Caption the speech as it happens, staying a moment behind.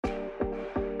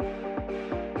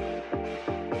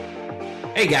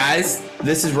Hey guys,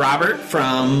 this is Robert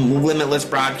from Limitless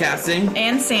Broadcasting.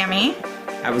 And Sammy.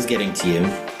 I was getting to you.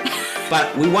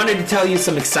 But we wanted to tell you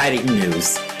some exciting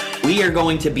news. We are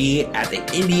going to be at the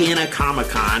Indiana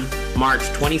Comic-Con, March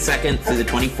 22nd through the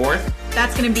 24th.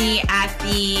 That's going to be at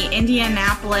the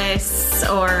Indianapolis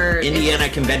or... Indiana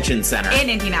Convention Center. In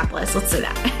Indianapolis, let's say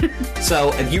that.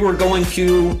 So if you were going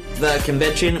to the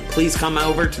convention, please come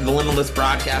over to the Limitless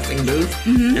Broadcasting booth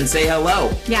and say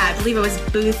hello. Yeah, I believe it was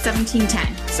booth 1710.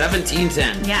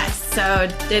 1710. Yes, so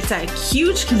it's a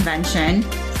huge convention.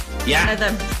 Yeah. One of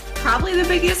the, probably the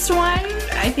biggest one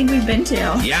I think we've been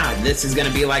to. Yeah, this is going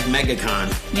to be like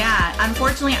MegaCon. Yeah,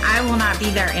 unfortunately, I will not be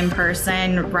there in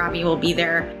person. Robbie will be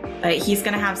there, but he's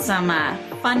going to have some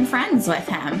fun friends with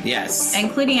him. Yes.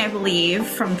 Including, I believe,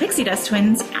 from Pixie Dust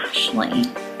Twins, Ashley.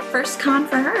 First con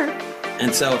for her.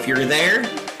 And so if you're there,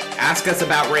 ask us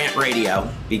about Rant Radio,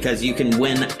 because you can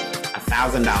win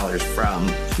 $1,000 from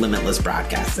Limitless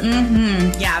Broadcasting.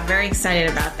 Yeah, very excited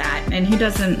about that. And who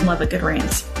doesn't love a good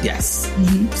rant? Yes.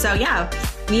 So yeah,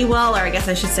 we will, or I guess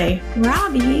I should say,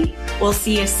 Robbie, we'll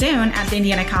see you soon at the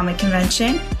Indiana Comic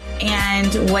Convention.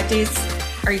 And what days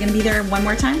are you going to be there one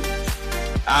more time?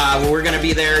 We're going to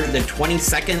be there the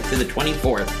 22nd to the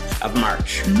 24th of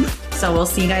March. So we'll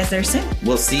see you guys there soon.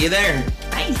 We'll see you there.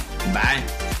 Bye. Bye.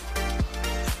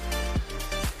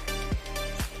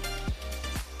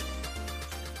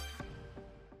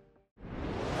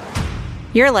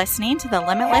 You're listening to the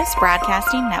Limitless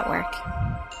Broadcasting Network.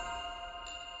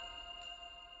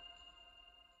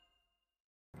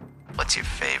 What's your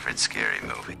favorite scary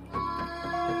movie?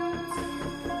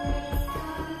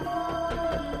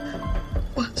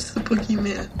 What's the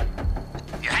boogeyman?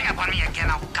 You hang up on me again,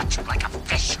 I'll cut you like a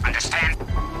fish, understand?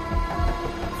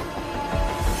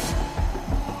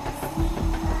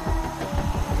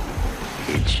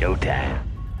 It's showtime.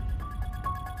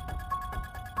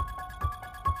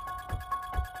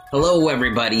 Hello,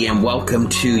 everybody, and welcome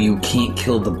to You Can't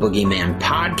Kill the Boogeyman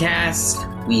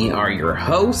podcast. We are your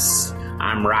hosts.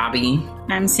 I'm Robbie.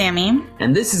 I'm Sammy.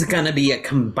 And this is going to be a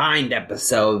combined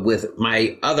episode with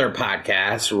my other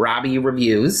podcast, Robbie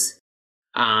Reviews.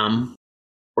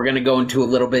 We're going to go into a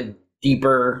little bit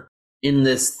deeper in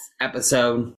this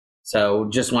episode. So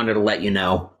just wanted to let you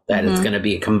know that it's going to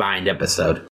be a combined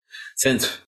episode,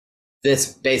 since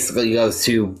this basically goes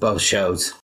to both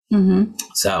shows.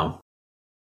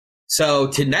 So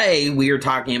today we are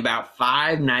talking about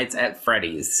Five Nights at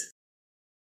Freddy's.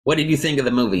 What did you think of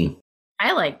the movie?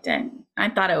 I liked it. I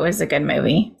thought it was a good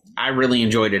movie. I really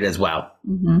enjoyed it as well.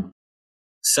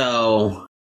 So,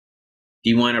 do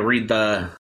you want to read the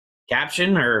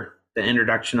caption or the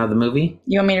introduction of the movie?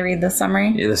 You want me to read the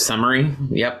summary? The summary?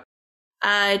 Yep.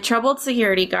 A troubled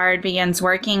security guard begins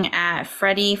working at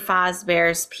Freddy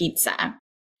Fazbear's Pizza.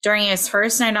 During his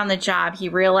first night on the job, he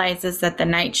realizes that the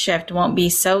night shift won't be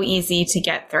so easy to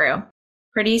get through.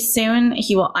 Pretty soon,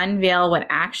 he will unveil what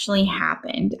actually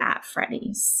happened at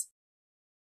Freddy's.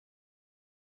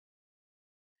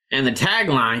 And the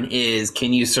tagline is,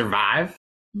 "Can you survive?"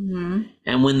 And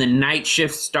when the night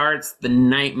shift starts, the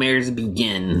nightmares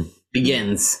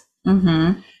begins.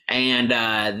 And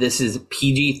this is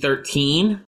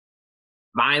PG-13,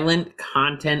 violent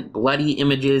content, bloody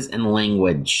images, and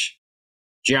language.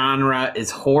 Genre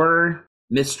is horror,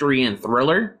 mystery, and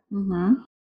thriller.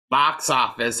 Box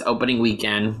office opening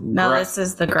weekend. No, this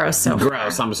is the gross so far.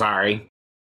 Gross, I'm sorry.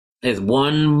 Is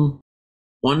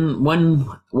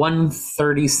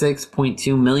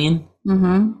 136.2 million.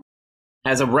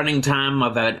 Has a running time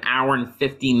of an hour and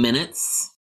 50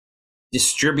 minutes.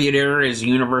 Distributor is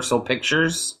Universal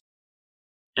Pictures.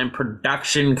 And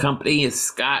production company is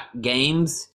Scott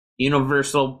Games,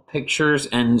 Universal Pictures,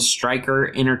 and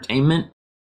Stryker Entertainment.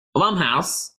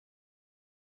 Blumhouse.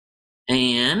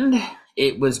 And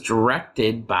it was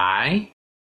directed by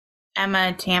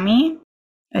Emma Tammy.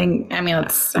 I mean,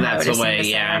 that's how I would the assume way, to say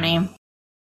yeah. her name.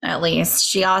 At least.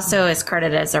 She also is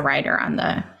credited as a writer on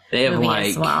the movie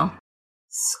as well.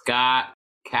 Scott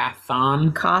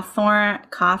Cawthon,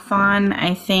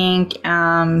 I think,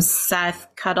 Seth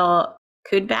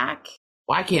Kudback.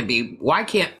 Why can't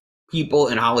people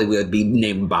in Hollywood be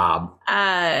named Bob?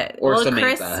 Or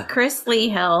Samantha? Chris Lee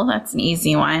Hill, that's an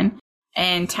easy one.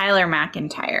 And Tyler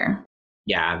McIntyre.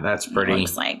 Yeah, that's pretty.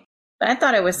 Looks like. But I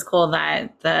thought it was cool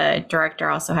that the director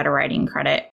also had a writing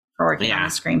credit for working on the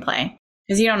screenplay.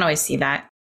 Because you don't always see that.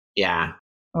 Yeah.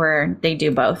 Where they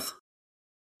do both.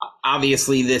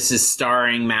 Obviously, this is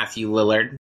starring Matthew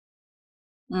Lillard.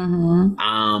 Do you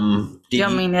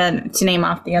want me to name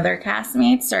off the other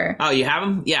castmates? Or? Oh, you have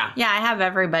them? Yeah. Yeah, I have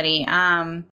everybody.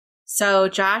 So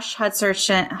Josh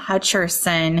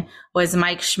Hutcherson was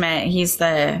Mike Schmidt. He's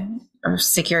the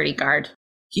security guard.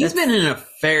 He's been in a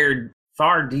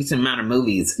far decent amount of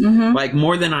movies, like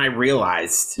more than I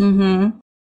realized.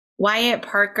 Wyatt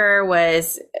Parker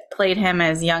played him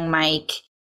as young Mike.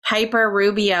 Piper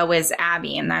Rubio was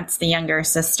Abby, and that's the younger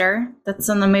sister that's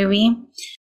in the movie.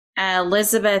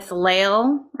 Elizabeth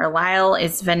Lyle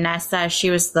is Vanessa.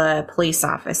 She was the police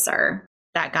officer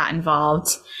that got involved.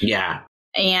 Yeah.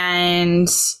 And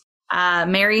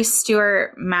Mary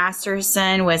Stuart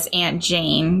Masterson was Aunt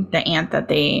Jane, the aunt that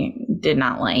they did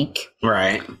not like.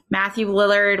 Right. Matthew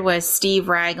Lillard was Steve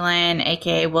Raglan,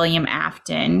 aka William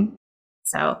Afton.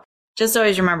 So just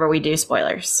always remember we do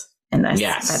spoilers in this,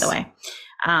 by the way.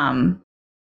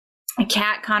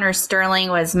 Kat Connor Sterling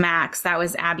was Max. That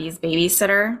was Abby's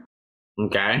babysitter.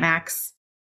 Okay. Max.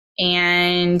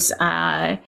 And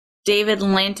David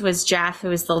Lint was Jeff, who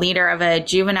was the leader of a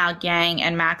juvenile gang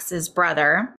and Max's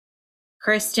brother.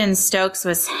 Kristen Stokes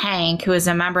was Hank, who was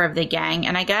a member of the gang.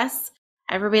 And I guess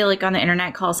everybody on the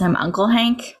internet calls him Uncle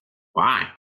Hank. Why?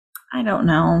 I don't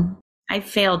know. I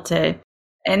failed to.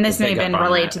 And this may have been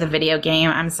related to the video game.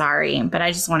 I'm sorry. But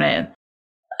I just want to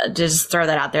just throw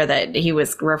that out there that he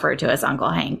was referred to as Uncle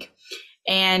Hank.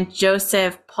 And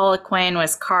Joseph Poliquin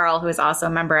was Carl, who was also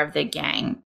a member of the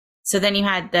gang. So then you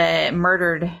had the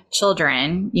murdered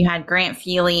children. You had Grant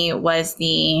Feely was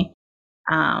the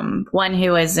one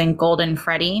who was in Golden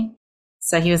Freddy.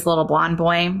 So he was a little blonde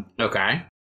boy. Okay.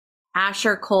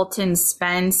 Asher Colton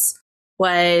Spence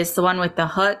was the one with the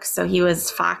hook. So he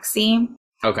was Foxy.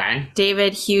 Okay.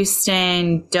 David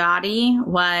Houston Dottie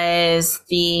was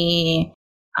the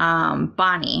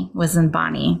Bonnie, was in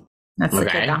Bonnie. That's the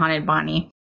kid that haunted Bonnie.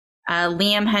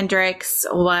 Liam Hendricks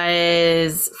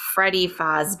was Freddy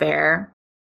Fazbear.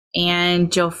 And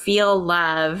Jophiel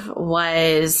Love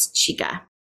was Chica.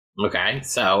 Okay.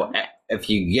 So if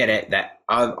you get it, that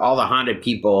all the haunted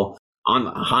people on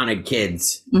the haunted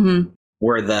kids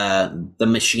were the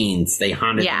machines. They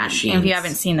haunted the machines. If you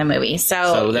haven't seen the movie.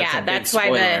 So that's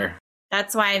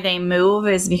why they move,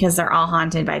 is because they're all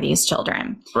haunted by these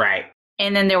children. Right.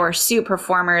 And then there were suit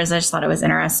performers. I just thought it was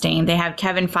interesting. They have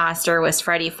Kevin Foster was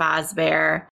Freddy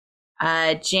Fazbear.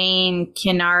 Jane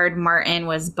Kennard Martin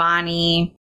was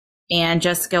Bonnie. And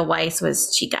Jessica Weiss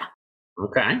was Chica.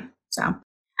 Okay. So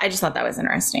I just thought that was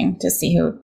interesting to see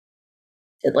who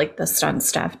did the stunt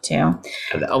stuff too.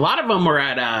 A lot of them were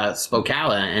at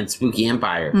Spokala and Spooky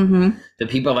Empire. The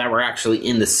people that were actually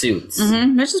in the suits.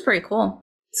 Which is pretty cool.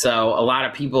 So a lot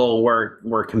of people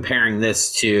were comparing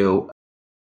this to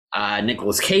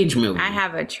Nicolas Cage movie. I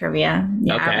have a trivia.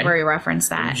 Yeah, where you referenced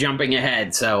that. I'm jumping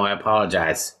ahead, so I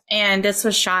apologize. And this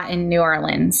was shot in New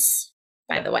Orleans,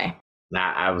 by the way.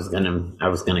 I was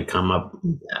gonna come up.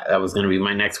 That was gonna be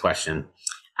my next question.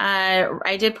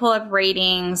 I did pull up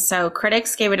ratings. So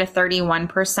critics gave it a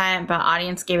 31%, but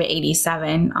audience gave it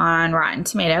 87 on Rotten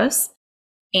Tomatoes.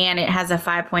 And it has a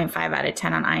 5.5 out of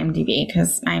 10 on IMDb,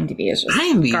 because IMDb is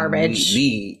just garbage.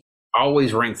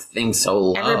 Always ranks things so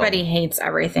low. Everybody hates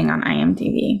everything on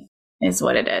IMDb, is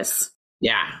what it is.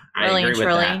 Yeah, I really agree and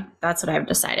truly, with that. That's what I've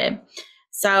decided.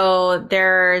 So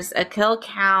there's a kill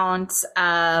count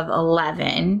of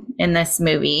 11 in this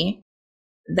movie.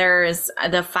 There's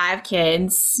the 5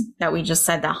 kids that we just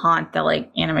said that haunt the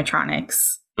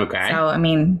animatronics. Okay. So I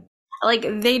mean,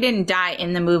 they didn't die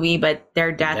in the movie, but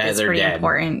their death is pretty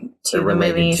important to the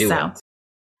movie.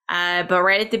 But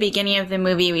right at the beginning of the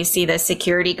movie, we see the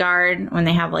security guard when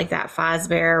they have that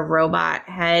Fazbear robot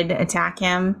head attack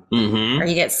him, or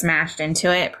he gets smashed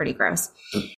into it. Pretty gross.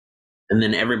 And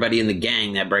then everybody in the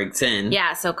gang that breaks in.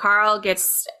 Yeah, so Carl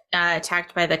gets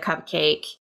attacked by the cupcake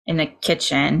in the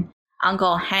kitchen.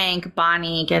 Uncle Hank,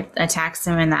 Bonnie attacks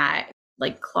him in that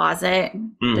closet,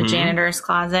 the janitor's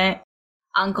closet.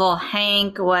 Uncle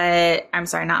Hank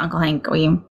not Uncle Hank.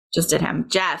 We just did him.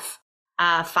 Jeff.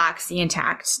 Foxy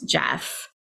attacked Jeff.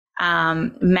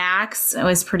 Max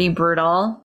was pretty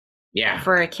brutal. Yeah.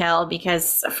 For a kill,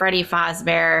 because Freddy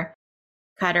Fazbear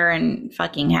cut her in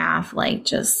fucking half,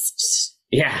 just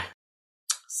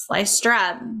sliced her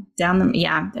up down the.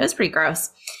 Yeah, it was pretty gross.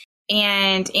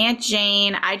 And Aunt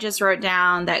Jane, I just wrote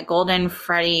down that Golden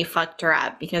Freddy fucked her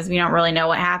up, because we don't really know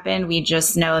what happened. We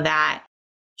just know that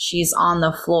she's on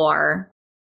the floor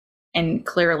and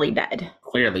clearly dead.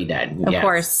 Clearly dead. Of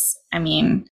course, I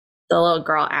mean, the little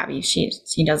girl, Abby, she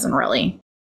doesn't really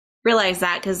realize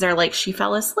that, because they're she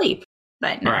fell asleep.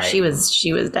 But no, she was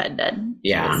dead.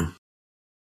 Yeah.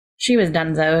 She was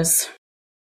dunzos.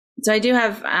 So I do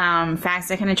have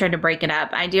facts. I kind of tried to break it up.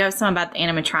 I do have some about the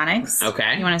animatronics.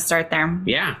 Okay. You want to start there?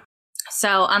 Yeah.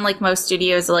 So unlike most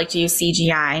studios that like to use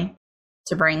CGI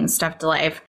to bring stuff to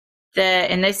life,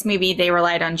 in this movie, they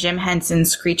relied on Jim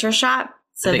Henson's Creature Shop.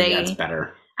 So I think that's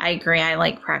better. I agree. I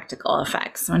like practical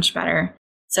effects much better.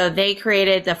 So they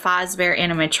created the Fazbear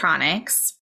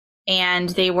animatronics, and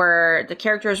the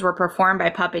characters were performed by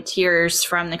puppeteers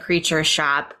from the Creature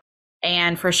Shop.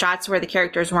 And for shots where the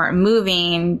characters weren't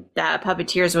moving, the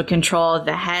puppeteers would control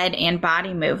the head and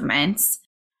body movements.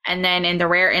 And then in the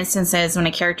rare instances when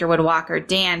a character would walk or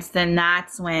dance, then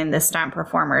that's when the stunt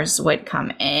performers would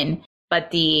come in.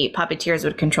 But the puppeteers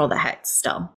would control the head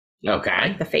still. Okay.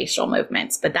 Like the facial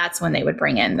movements. But that's when they would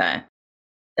bring in the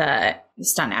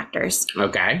stunt actors.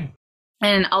 Okay.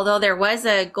 And although there was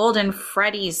a Golden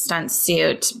Freddy stunt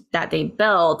suit that they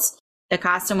built, the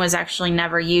costume was actually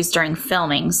never used during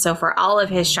filming. So for all of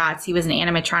his shots, he was an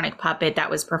animatronic puppet that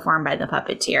was performed by the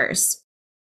puppeteers.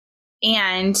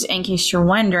 And in case you're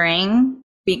wondering,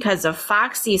 because of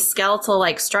Foxy's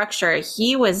skeletal-like structure,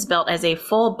 he was built as a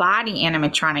full-body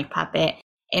animatronic puppet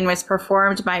and was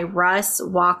performed by Russ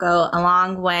Walko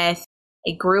along with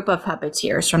a group of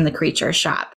puppeteers from the Creature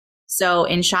Shop. So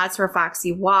in shots where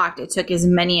Foxy walked, it took as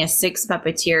many as 6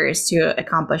 puppeteers to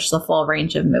accomplish the full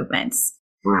range of movements.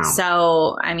 Wow.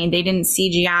 So, I mean, they didn't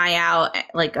CGI out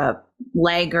like a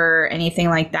leg or anything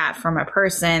like that from a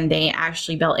person. They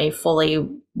actually built a fully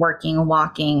working,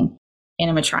 walking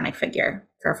animatronic figure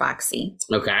for Foxy.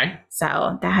 Okay.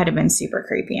 So that had to have been super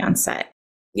creepy on set.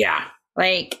 Yeah.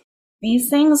 Like, these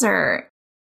things they're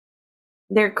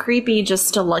creepy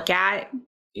just to look at.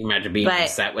 You imagine being on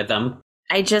set with them?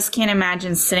 I just can't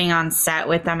imagine sitting on set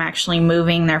with them actually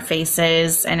moving their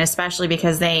faces, and especially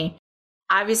because they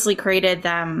obviously created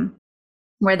them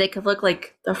where they could look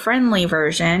like the friendly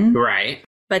version. Right.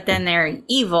 But then they're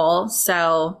evil,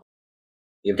 so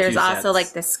there's also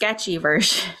like the sketchy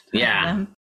version. Yeah.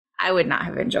 I would not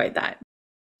have enjoyed that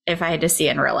if I had to see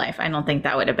it in real life. I don't think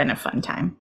that would have been a fun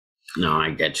time. No,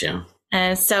 I get you.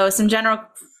 So some general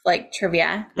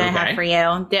trivia that I have for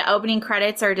you. The opening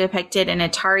credits are depicted in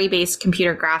Atari-based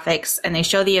computer graphics, and they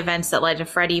show the events that led to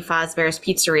Freddy Fazbear's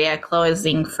Pizzeria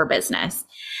closing for business.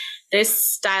 This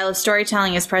style of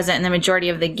storytelling is present in the majority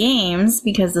of the games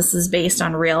because this is based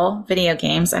on real video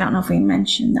games. I don't know if we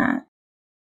mentioned that.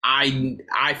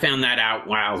 I found that out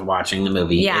while I was watching the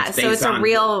movie. Yeah, so it's a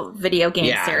real video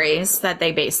game series that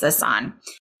they base this on.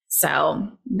 So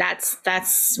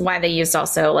that's why they used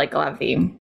also like a lot of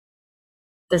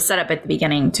the setup at the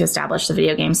beginning to establish the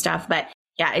video game stuff. But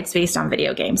yeah, it's based on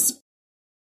video games.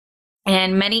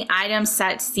 And many items,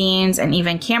 set scenes, and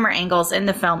even camera angles in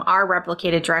the film are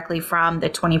replicated directly from the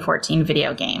 2014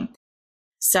 video game.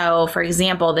 So, for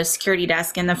example, the security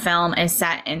desk in the film is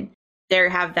set in, they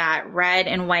have that red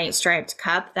and white striped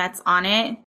cup that's on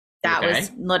it. That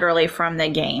was literally from the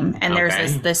game. And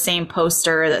there's the same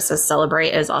poster that says Celebrate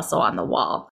is also on the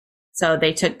wall. So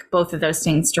they took both of those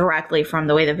things directly from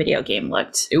the way the video game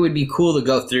looked. It would be cool to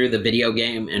go through the video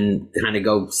game and kind of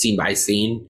go scene by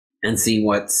scene and see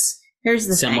what's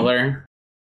similar. Thing.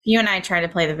 If you and I try to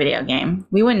play the video game,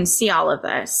 we wouldn't see all of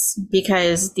this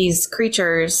because these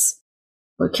creatures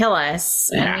would kill us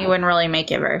and we wouldn't really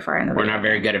make it very far in the video. We're not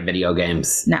very good at video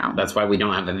games. No. That's why we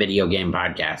don't have a video game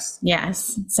podcast.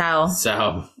 Yes. So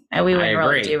we wouldn't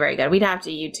really do very good. We'd have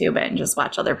to YouTube it and just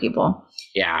watch other people.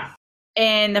 Yeah.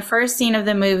 In the first scene of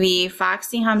the movie,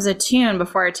 Foxy hums a tune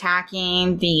before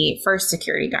attacking the first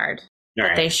security guard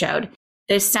that they showed.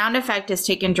 This sound effect is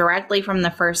taken directly from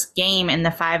the first game in the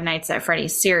Five Nights at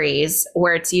Freddy's series,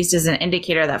 where it's used as an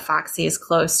indicator that Foxy is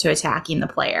close to attacking the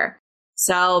player.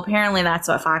 So apparently that's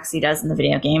what Foxy does in the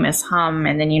video game is hum,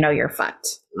 and then you know you're fucked.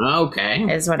 Okay.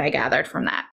 Is what I gathered from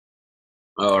that.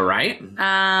 All right.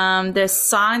 The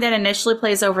song that initially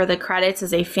plays over the credits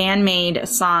is a fan-made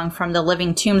song from the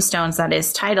Living Tombstones that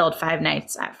is titled Five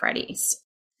Nights at Freddy's.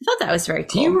 I thought that was very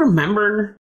cool. Do you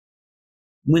remember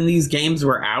when these games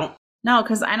were out? No,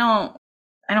 because I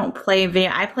don't play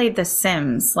video. I played The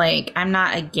Sims. Like, I'm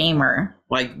not a gamer.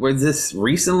 Like, was this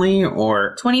recently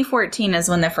or 2014 is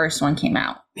when the first one came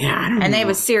out. Yeah, I don't know. And they have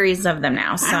a series of them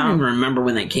now. So I don't even remember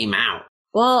when they came out.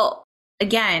 Well,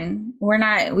 again,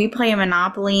 we play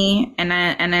Monopoly, and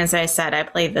as I said, I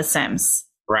played The Sims.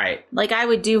 Right. Like, I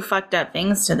would do fucked up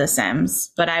things to The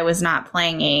Sims, but I was not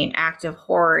playing an active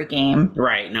horror game.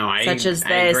 Right. No, such as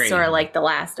this or like The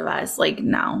Last of Us. Like,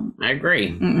 no. I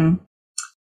agree. Mm-mm.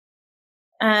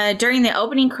 During the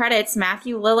opening credits,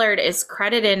 Matthew Lillard is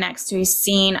credited next to a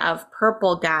scene of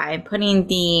Purple Guy putting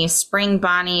the Spring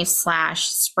Bonnie /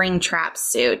 Springtrap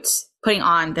suit, putting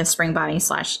on the Spring Bonnie /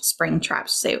 Springtrap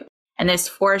suit. And this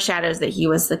foreshadows that he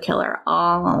was the killer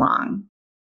all along.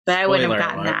 But I wouldn't have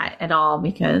gotten that at all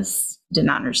because I did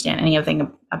not understand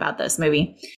anything about this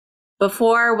movie.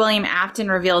 Before William Afton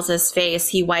reveals his face,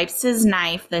 he wipes his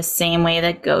knife the same way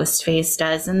that Ghostface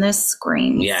does in the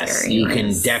Scream series. You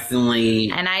can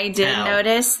definitely And I did tell.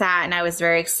 notice that, and I was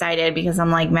very excited because I'm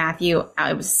like, Matthew,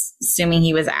 I was assuming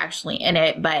he was actually in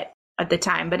it, but at the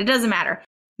time, but it doesn't matter.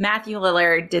 Matthew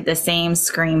Lillard did the same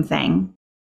Scream thing.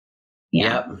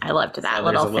 Yeah, Yep. I loved that So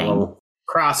little there's a thing. little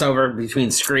crossover between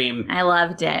Scream. I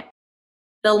loved it.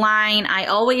 The line, "I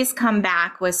always come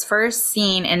back," was first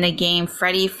seen in the game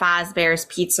Freddy Fazbear's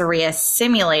Pizzeria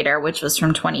Simulator, which was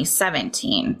from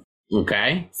 2017.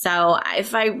 Okay. So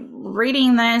if I'm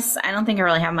reading this, I don't think I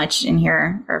really have much in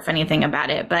here, or if anything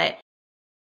about it, but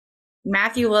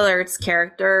Matthew Lillard's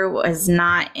character was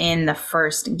not in the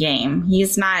first game.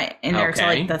 He's not in there till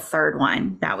like the third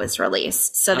one that was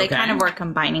released. So they kind of were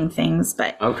combining things,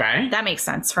 but that makes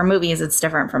sense. For movies, it's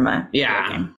different from a video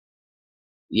game.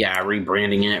 Yeah,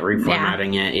 rebranding it,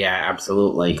 reformatting it. Yeah,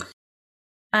 absolutely.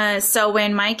 So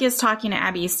when Mike is talking to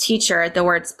Abby's teacher, the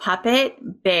words puppet,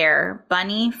 bear,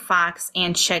 bunny, fox,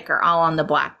 and chick are all on the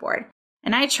blackboard.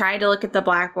 And I tried to look at the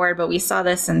blackboard, but we saw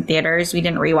this in theaters. We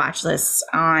didn't rewatch this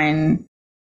on,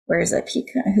 where is it?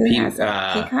 Peacock? Who has it?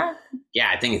 Peacock? Yeah,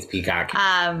 I think it's Peacock.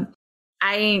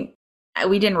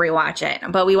 We didn't rewatch it,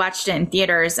 but we watched it in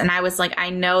theaters, and I was like, I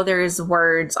know there's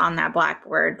words on that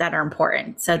blackboard that are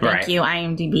important. So thank you,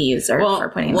 IMDb user, for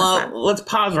putting this up. Well, let's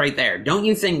pause right there. Don't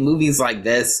you think movies like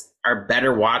this are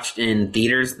better watched in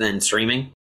theaters than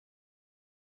streaming?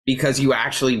 Because you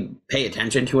actually pay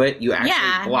attention to it. You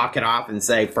actually block it off and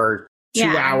say, for 2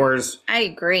 hours. I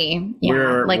agree.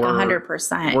 Yeah, like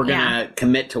 100%. We're going to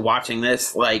commit to watching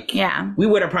this. Like, we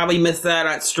would have probably missed that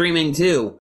at streaming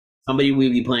too. Somebody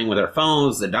would be playing with their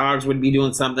phones. The dogs would be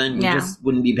doing something. You just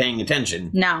wouldn't be paying attention.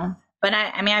 No. But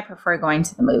I mean, I prefer going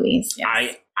to the movies.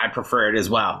 Yes. I prefer it as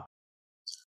well.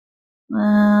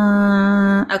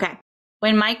 Okay.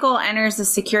 When Michael enters the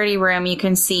security room, you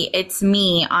can see "It's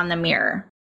me" on the mirror.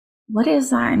 What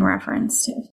is that in reference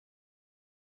to?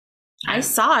 I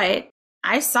saw it.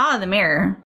 I saw the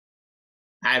mirror.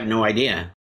 I have no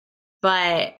idea.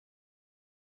 But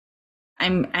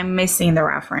I'm missing the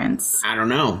reference. I don't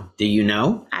know. Do you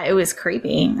know? It was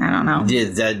creepy. I don't know.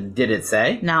 Did it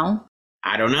say? No.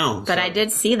 I don't know. But I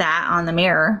did see that on the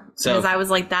mirror. Because I was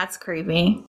like, that's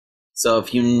creepy. So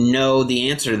if you know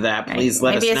the answer to that, please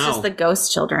let us know. Maybe it's just the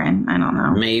ghost children. I don't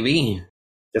know. Maybe.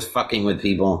 Just fucking with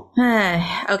people.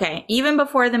 Okay. Even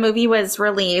before the movie was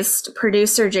released,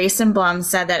 producer Jason Blum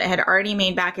said that it had already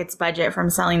made back its budget from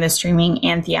selling the streaming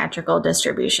and theatrical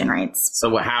distribution rights.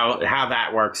 So how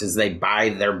that works is they buy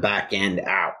their back end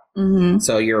out. Mm-hmm.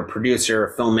 So you're a producer,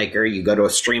 a filmmaker, you go to a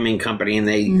streaming company and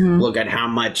they look at how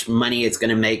much money it's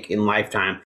going to make in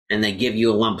lifetime and they give you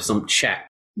a lump sum check.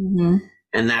 Mm-hmm.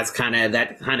 And that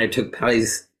kind of took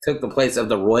the place of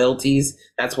the royalties.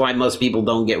 That's why most people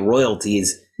don't get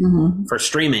royalties for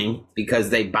streaming, because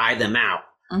they buy them out.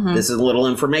 This is a little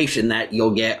information that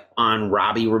you'll get on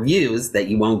Robbie Reviews that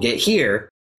you won't get here.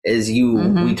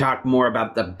 We talk more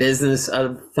about the business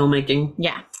of filmmaking.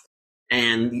 Yeah.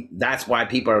 And that's why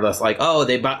people are just like, oh,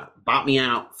 they bought me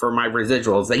out for my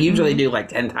residuals. They usually do like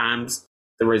 10 times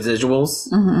the residuals,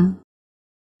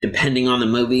 depending on the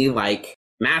movie. Like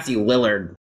Matthew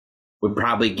Lillard would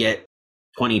probably get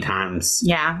 20 times.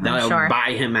 Yeah, they'll sure.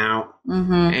 buy him out.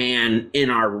 And in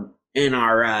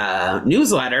our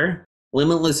newsletter,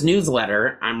 Limitless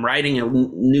Newsletter, I'm writing a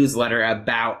newsletter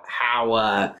about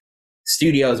how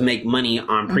studios make money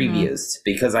on previews,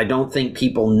 because I don't think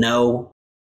people know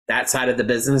that side of the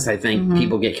business. I think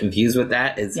people get confused with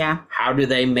that. How do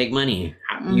they make money?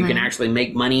 You can actually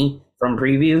make money from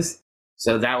previews.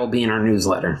 So that will be in our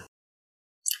newsletter.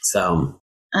 So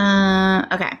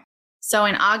okay. So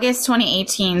in August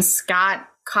 2018, Scott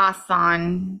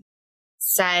Cawthon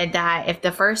said that if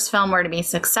the first film were to be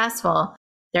successful,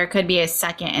 there could be a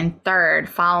second and third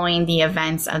following the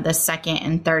events of the second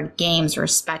and third games,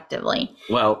 respectively.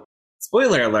 Well,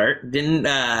 spoiler alert, didn't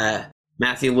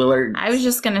Matthew Lillard... I was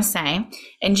just going to say,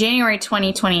 in January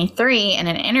 2023, in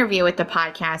an interview with the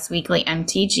podcast Weekly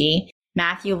MTG,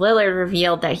 Matthew Lillard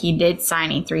revealed that he did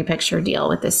sign a 3-picture deal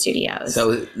with the studios.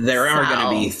 So there are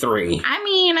going to be 3. I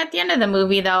mean, at the end of the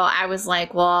movie, though, I was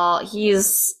like, well,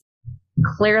 he's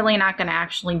clearly not going to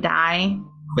actually die.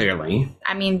 Clearly.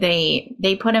 I mean,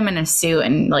 they put him in a suit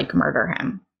and, like, murder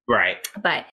him. Right.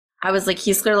 But I was like,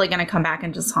 he's clearly going to come back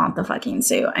and just haunt the fucking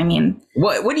suit. I mean...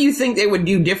 What do you think they would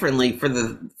do differently for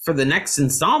the next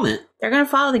installment? They're going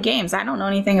to follow the games. I don't know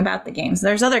anything about the games.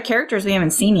 There's other characters we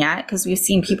haven't seen yet, because we've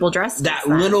seen people dressed that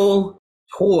little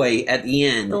toy at the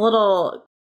end.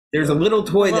 There's a little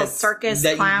toy that's circus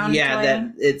clown toy.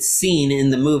 that it's seen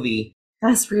in the movie.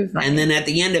 That's rude. And then at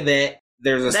the end of it,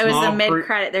 there's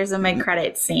There's a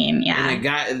mid-credit scene, yeah. And a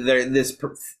guy, this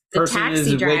person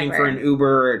is waiting for an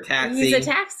Uber or a taxi. He's a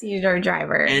taxi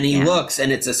driver. And he looks,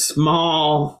 and it's a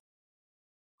small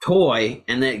toy,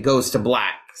 and then it goes to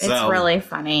black. It's really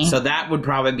funny. So that would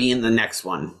probably be in the next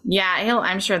one. Yeah,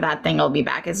 I'm sure that thing will be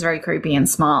back. It's very creepy and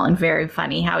small and very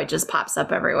funny how it just pops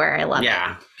up everywhere. I love it.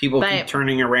 Yeah, people keep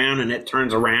turning around and it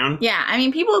turns around. Yeah, I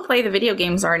mean, people who play the video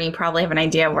games already probably have an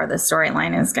idea of where the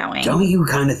storyline is going. Don't you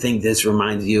kind of think this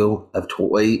reminds you of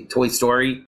Toy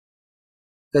Story?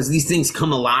 Because these things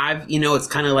come alive. You know, it's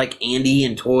kind of like Andy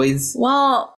and toys.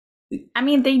 Well, I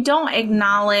mean, they don't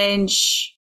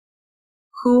acknowledge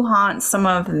who haunts some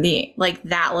of the, like,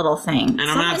 that little thing. And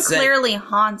someone clearly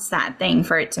haunts that thing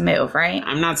for it to move, right?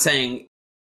 I'm not saying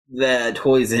the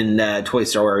toys in Toy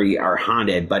Story are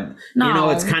haunted, but, you know,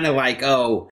 it's kind of like,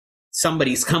 oh,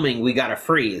 somebody's coming, we gotta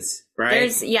freeze,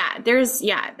 right?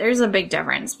 There's a big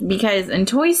difference. Because in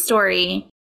Toy Story,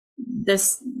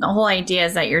 the whole idea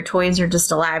is that your toys are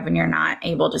just alive and you're not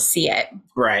able to see it.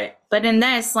 Right. But in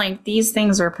this, like, these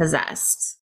things are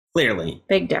possessed. Clearly.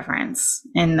 Big difference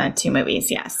in the two movies,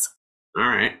 yes. All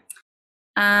right.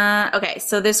 Okay,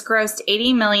 so this grossed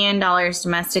 $80 million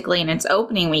domestically in its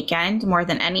opening weekend, more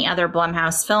than any other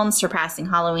Blumhouse film, surpassing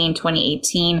Halloween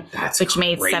 2018, which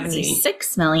made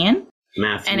 $76 million.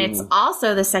 Matthew. And it's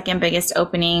also the second biggest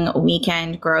opening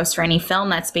weekend gross for any film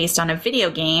that's based on a video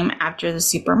game after the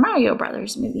Super Mario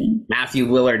Brothers movie. Matthew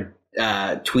Lillard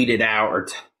tweeted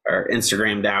out or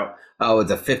Instagrammed out, oh,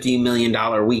 it's a $50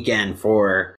 million weekend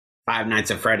for Five Nights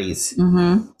at Freddy's.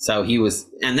 Mm-hmm. So he was,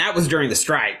 and that was during the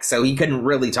strike, so he couldn't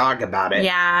really talk about it.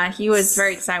 Yeah, he was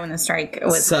very excited when the strike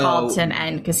was called to an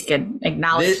end because he could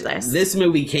acknowledge this. This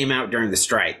movie came out during the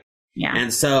strike. Yeah.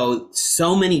 And so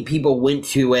many people went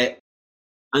to it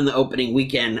on the opening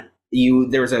weekend.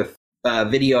 There was a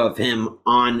video of him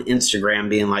on Instagram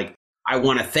being like, I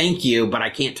want to thank you, but I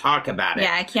can't talk about it.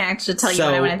 Yeah, I can't actually tell you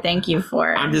what I want to thank you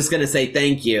for. I'm just going to say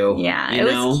thank you. Yeah, it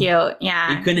was cute.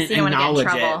 Yeah. He couldn't acknowledge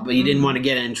it, but he didn't want to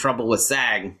get in trouble with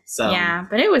SAG. So yeah,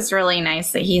 but it was really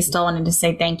nice that he still wanted to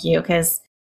say thank you because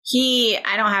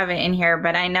I don't have it in here,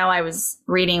 but I know I was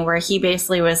reading where he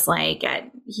basically was like,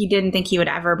 he didn't think he would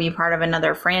ever be part of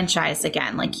another franchise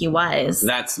again, like he was.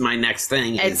 That's my next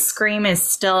thing. Scream is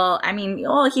still, I mean,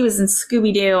 he was in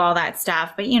Scooby-Doo, all that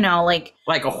stuff, but you know, like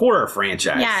a horror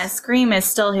franchise. Yeah, Scream is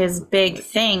still his big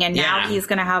thing, and now he's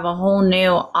going to have a whole new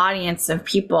audience of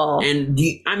people. And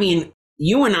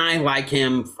you and I like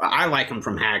him. I like him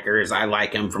from Hackers. I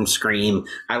like him from Scream.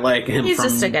 I like him He's from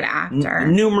just a good actor.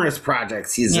 Numerous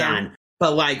projects he's done.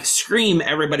 But like Scream,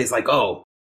 everybody's like, oh,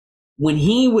 when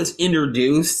he was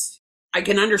introduced, I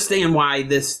can understand why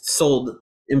this sold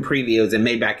in previews and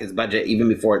made back his budget even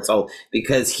before it sold,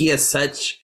 because he has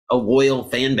such a loyal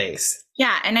fan base.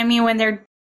 Yeah, and I mean, when they're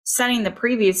setting the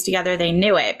previews together, they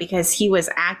knew it because he was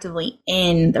actively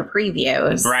in the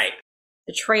previews. Right.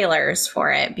 The trailers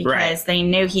for it because they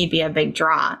knew he'd be a big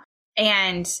draw.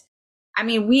 And I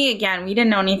mean, we didn't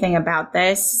know anything about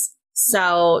this.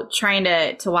 So trying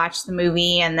to watch the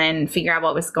movie and then figure out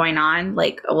what was going on,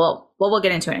 like, we'll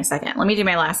get into it in a second. Let me do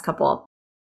my last couple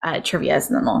trivias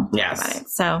and then we'll talk about it.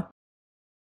 So,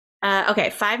 okay,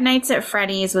 Five Nights at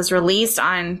Freddy's was released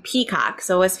on Peacock.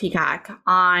 So it was Peacock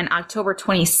on October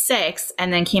 26th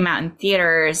and then came out in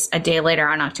theaters a day later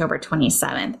on October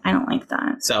 27th. I don't like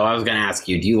that. So I was going to ask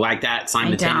you, do you like that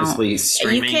simultaneously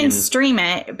streaming? You can stream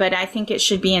it, but I think it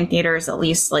should be in theaters at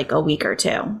least like a week or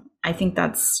two. I think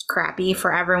that's crappy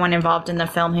for everyone involved in the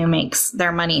film who makes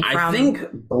their money from... I think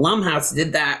Blumhouse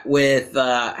did that with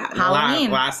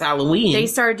Halloween. Last Halloween. They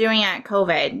started doing it at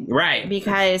COVID. Right.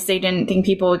 Because they didn't think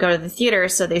people would go to the theater,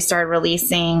 so they started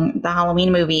releasing the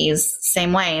Halloween movies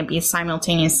same way and be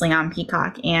simultaneously on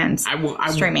Peacock and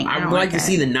streaming. I would like to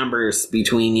see the numbers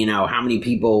between, how many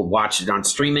people watched it on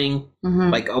streaming,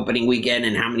 like opening weekend,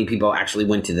 and how many people actually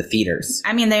went to the theaters.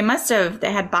 I mean, they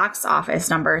had box office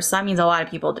numbers, so that means a lot of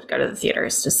people did go to the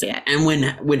theaters to see it. And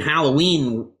when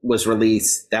Halloween was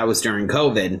released, that was during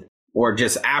COVID or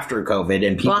just after COVID,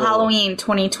 and people. Well, Halloween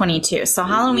 2022. So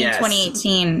Halloween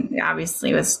 2018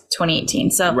 obviously was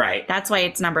 2018. So that's why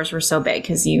its numbers were so big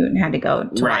because you had to go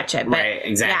to watch it. But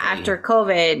exactly. Yeah, after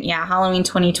COVID, Halloween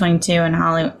 2022 and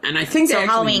Halloween. And I think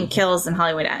Halloween Kills and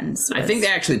Hollywood Ends. I think they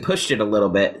actually pushed it a little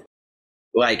bit.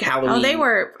 Like Halloween. Oh, they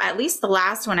were, at least the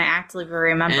last one I actively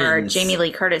remember Jamie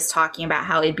Lee Curtis talking about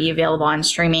how it'd be available on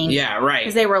streaming. Yeah, right.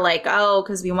 Because they were like,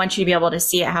 because we want you to be able to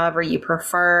see it however you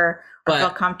prefer or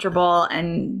feel comfortable.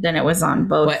 And then it was on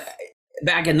both. But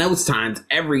back in those times,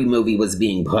 every movie was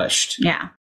being pushed. Yeah.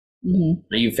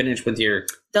 Are you finished with your...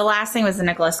 The last thing was the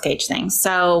Nicolas Cage thing.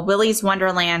 So Willy's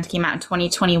Wonderland came out in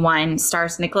 2021,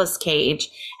 stars Nicolas Cage,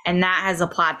 and that has a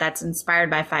plot that's inspired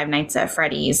by Five Nights at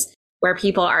Freddy's, where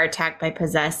people are attacked by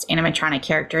possessed animatronic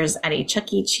characters at a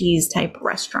Chuck E. Cheese type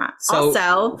restaurant. So,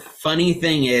 also, funny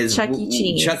thing is, Chuck E.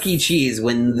 Cheese. Chuck E. Cheese,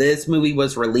 when this movie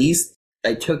was released,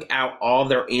 they took out all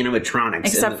their animatronics.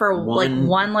 Except for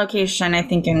one location, I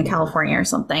think in California or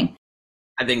something.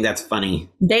 I think that's funny.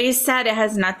 They said it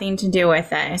has nothing to do with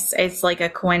this. It's like a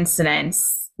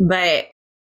coincidence. But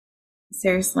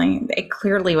seriously, it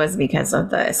clearly was because of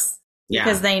this. Yeah.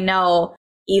 Because they know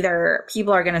either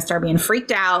people are going to start being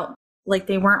freaked out like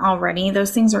they weren't already.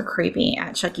 Those things are creepy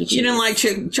at Chuck E. Cheese. You didn't like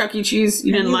Chuck E. Cheese?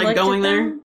 You didn't like going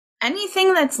there?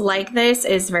 Anything that's like this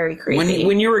is very creepy.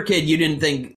 When you were a kid, you didn't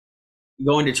think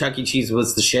going to Chuck E. Cheese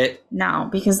was the shit? No,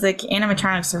 because the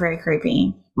animatronics are very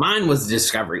creepy. Mine was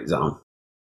Discovery Zone.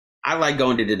 I like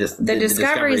going to the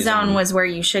Discovery Zone was where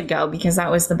you should go because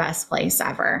that was the best place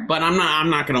ever. But I'm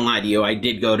not going to lie to you. I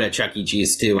did go to Chuck E.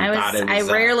 Cheese too. I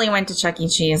rarely went to Chuck E.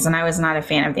 Cheese, and I was not a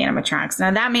fan of the animatronics.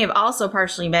 Now that may have also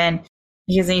partially been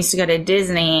because I used to go to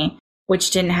Disney,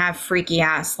 which didn't have freaky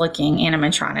ass looking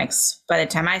animatronics by the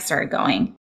time I started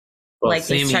going. Well, like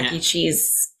these Chuck E.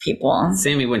 Cheese people.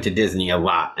 Sammy went to Disney a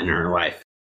lot in her life.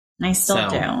 I still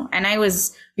do. And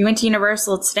we went to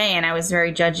Universal today, and I was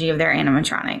very judgy of their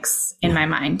animatronics in my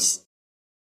mind.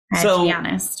 I have to be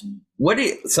honest.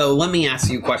 So let me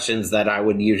ask you questions that I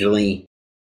would usually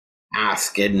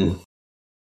ask. And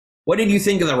what did you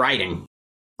think of the writing?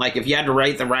 Like, if you had to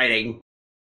rate the writing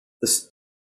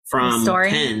from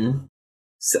 10,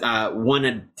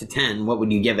 1 to 10, what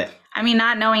would you give it? I mean,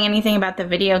 not knowing anything about the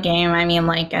video game, I mean,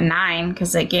 like a 9,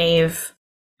 because it gave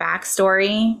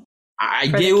backstory.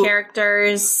 The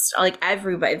characters, like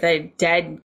everybody, the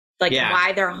dead,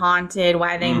 why they're haunted,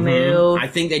 why they move. I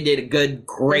think they did a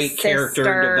great character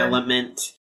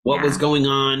development. What was going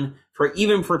on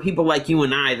for people like you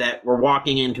and I that were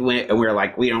walking into it and we're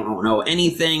like, we don't know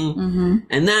anything.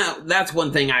 And that's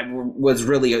one thing I was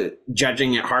really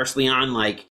judging it harshly on.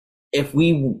 Like, if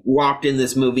we walked in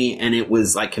this movie and it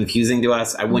was like confusing to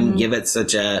us, I wouldn't give it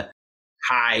such a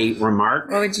high remark.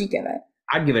 What would you give it?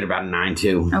 I'd give it about a 9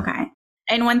 too. Okay.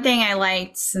 And one thing I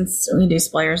liked, since we do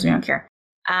spoilers, we don't care.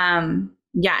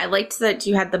 I liked that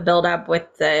you had the build up with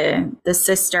the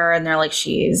sister, and they're like,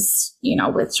 she's,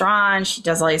 withdrawn. She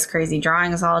does all these crazy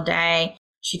drawings all day.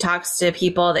 She talks to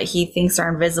people that he thinks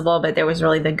are invisible, but there was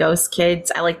really the ghost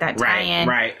kids. I like that tie-in.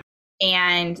 Right.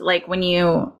 And like when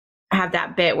you have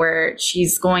that bit where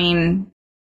she's walking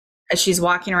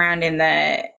around in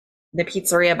the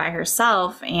pizzeria by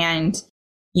herself, and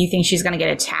you think she's going to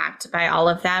get attacked by all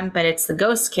of them, but it's the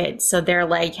ghost kids. So they're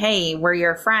like, hey, we're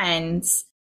your friends.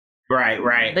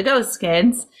 Right. The ghost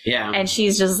kids. Yeah. And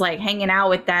she's just like hanging out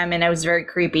with them. And it was very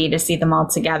creepy to see them all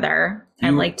together. I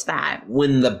liked that.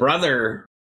 When the brother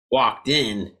walked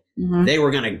in, they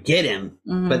were going to get him.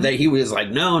 But he was like,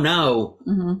 no,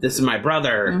 this is my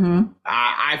brother.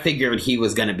 I figured he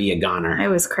was going to be a goner. It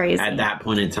was crazy. At that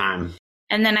point in time.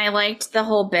 And then I liked the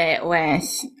whole bit with,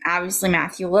 obviously,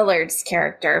 Matthew Lillard's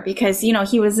character, because, he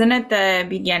was in at the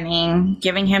beginning,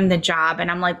 giving him the job.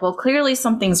 And I'm like, well, clearly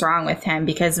something's wrong with him,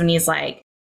 because when he's like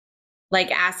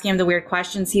asking him the weird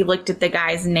questions, he looked at the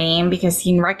guy's name because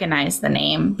he recognized the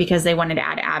name because they wanted to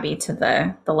add Abby to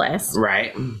the list.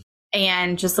 Right.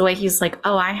 And just the way he's like,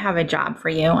 oh, I have a job for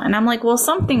you. And I'm like, well,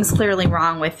 something's clearly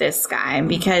wrong with this guy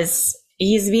because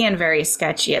he's being very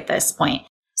sketchy at this point.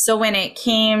 So when it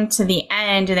came to the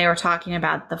end and they were talking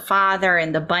about the father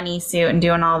and the bunny suit and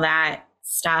doing all that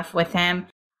stuff with him,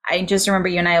 I just remember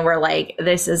you and I were like,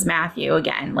 this is Matthew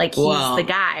again. Like, he's the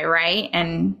guy, right?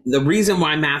 And the reason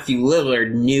why Matthew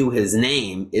Lillard knew his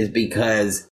name is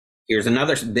because, here's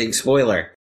another big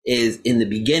spoiler, is in the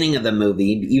beginning of the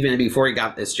movie, even before he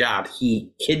got this job,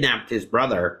 he kidnapped his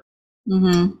brother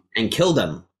and killed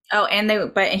him. Oh,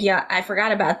 I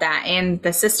forgot about that, and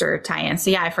the sister tie-in. So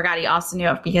yeah, I forgot he also knew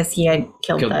it because he had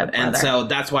killed the brother. And so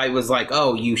that's why it was like,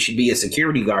 oh, you should be a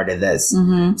security guard of this.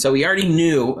 So he already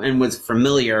knew and was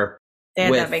familiar. They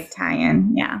had that big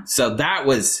tie-in, yeah. So that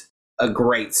was a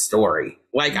great story.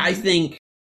 Like, I think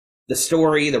the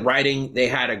story, the writing,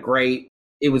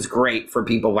 it was great for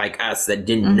people like us that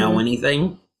didn't know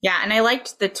anything. Yeah, and I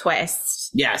liked the twist.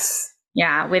 Yes.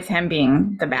 Yeah, with him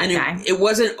being the bad guy. It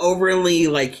wasn't overly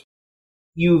like,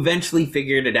 you eventually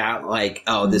figured it out like,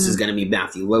 oh, this is going to be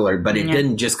Matthew Lillard, but it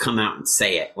didn't just come out and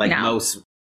say it. Like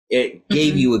it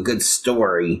gave you a good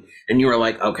story and you were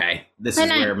like, okay, this is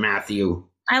where Matthew.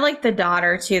 I like the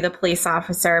daughter too, the police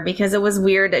officer, because it was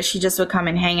weird that she just would come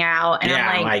and hang out. And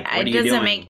I'm like, what are you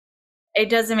doing? it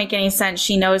doesn't make any sense.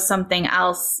 She knows something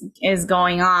else is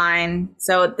going on.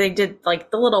 So they did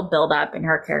like the little build up in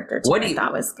her character too. I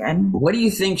thought was good. What do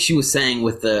you think she was saying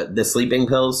with the sleeping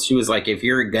pills? She was like, if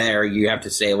you're there, you have to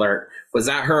stay alert. Was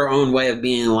that her own way of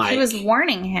being like... She was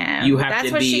warning him.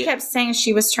 That's what she kept saying.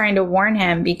 She was trying to warn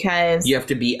him because... You have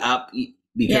to be up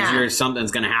because something's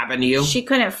going to happen to you. She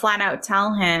couldn't flat out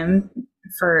tell him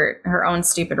for her own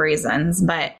stupid reasons,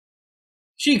 but...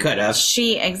 She could have.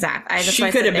 She could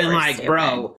have been like, stupid.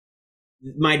 Bro,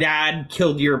 my dad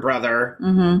killed your brother,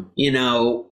 you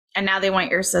know... And now they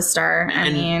want your sister.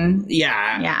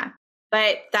 Yeah. Yeah.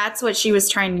 But that's what she was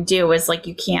trying to do was like,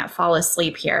 you can't fall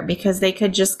asleep here because they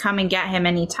could just come and get him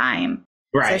anytime.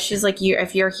 Right. So she's like,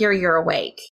 if you're here, you're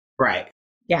awake. Right.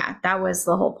 Yeah, that was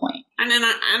the whole point. And then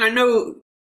I know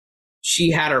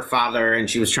she had her father and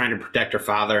she was trying to protect her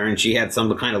father and she had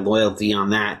some kind of loyalty on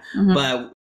that.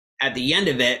 But at the end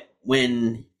of it,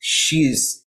 when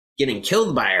she's getting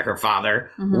killed by her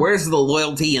father, where's the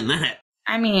loyalty in that?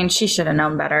 I mean, she should have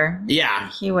known better.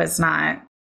 Yeah. He was not.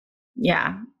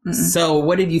 Yeah. So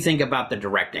what did you think about the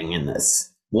directing in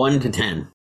this? 1 to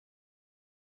 10.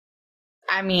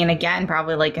 I mean, again,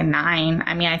 probably like a 9.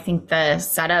 I mean, I think the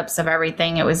setups of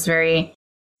everything, it was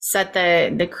set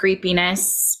the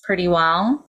creepiness pretty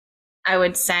well. I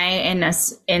would say in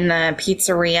the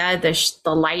pizzeria,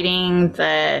 the lighting,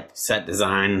 the set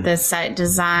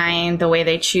design, the way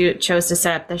they chose to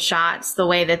set up the shots, the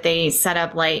way that they set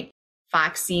up like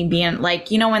Foxy being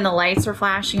like, you know, when the lights were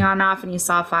flashing on and off and you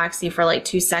saw Foxy for like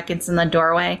 2 seconds in the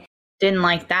doorway. Didn't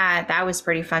like that. That was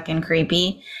pretty fucking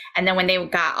creepy. And then when they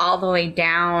got all the way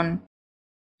down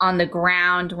on the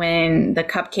ground when the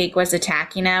cupcake was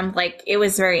attacking him, like it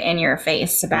was very in your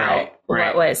face about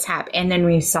what was happening. And then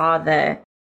we saw that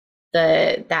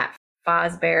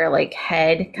Fazbear like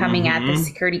head coming at the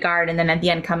security guard and then at the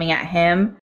end coming at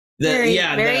him. Very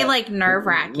like nerve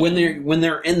wracking. When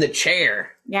they're in the chair.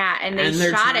 Yeah, and they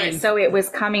shot it so it was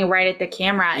coming right at the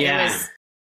camera. Yeah.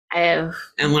 It was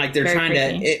and like they're trying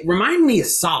creepy. to, it reminded me of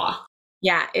Saw.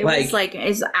 Yeah, it was like,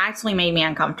 it's actually made me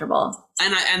uncomfortable.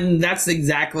 And that's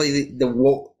exactly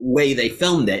the way they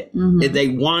filmed it. They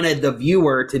wanted the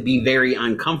viewer to be very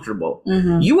uncomfortable.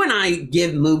 You and I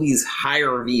give movies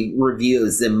higher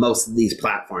reviews than most of these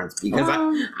platforms because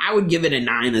I would give it a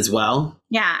 9 as well.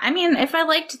 Yeah, I mean, if I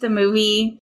liked the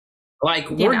movie...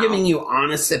 Like, we're giving you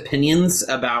honest opinions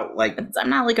about, like... I'm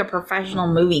not, like, a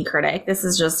professional movie critic. This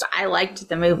is just, I liked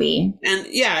the movie. And,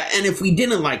 yeah, and if we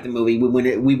didn't like the movie,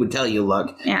 we would tell you,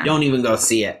 look, don't even go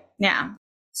see it. Yeah.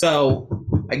 So,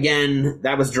 again,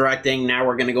 that was directing. Now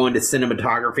we're going to go into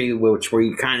cinematography, which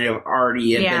we kind of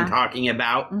already have been talking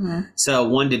about. So,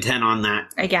 1 to 10 on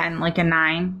that. Again, like a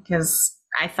 9, because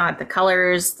I thought the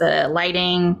colors, the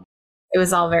lighting, it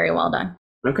was all very well done.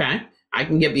 Okay. I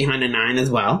can get behind a 9 as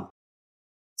well.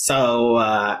 So,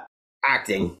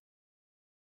 acting.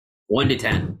 1 to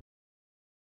 10.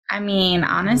 I mean,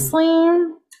 honestly...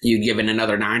 You'd give it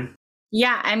another 9?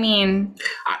 Yeah, I mean...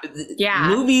 yeah.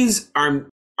 Movies are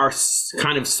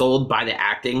kind of sold by the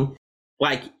acting.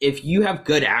 Like, if you have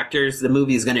good actors, the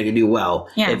movie's going to do well.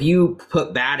 Yeah. If you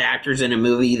put bad actors in a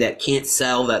movie that can't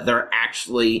sell that they're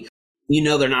actually... You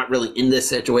know they're not really in this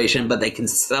situation, but they can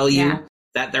sell you...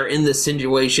 that they're in this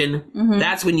situation,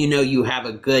 that's when you know you have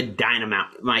a good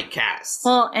dynamite cast.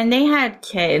 Well, and they had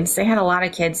kids. They had a lot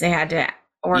of kids they had to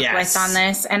work with on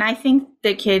this. And I think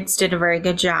the kids did a very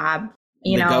good job.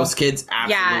 You know, Ghost kids,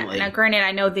 absolutely. Yeah, now granted,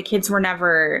 I know the kids were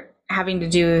never having to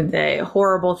do the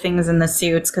horrible things in the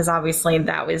suits because obviously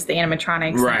that was the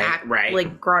animatronics and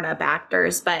like grown-up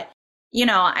actors. But, you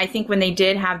know, I think when they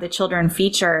did have the children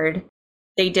featured...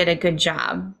 They did a good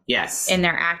job. Yes. In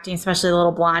their acting, especially the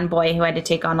little blonde boy who had to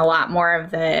take on a lot more of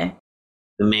the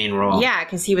main role. Yeah,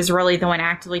 because he was really the one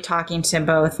actively talking to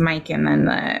both Mike and then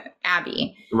the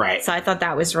Abby. Right. So I thought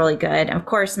that was really good. Of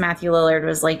course, Matthew Lillard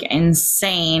was like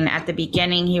insane at the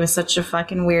beginning. He was such a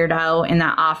fucking weirdo in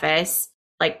that office.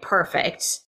 Like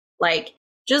perfect. Like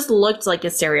just looked like a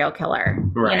serial killer.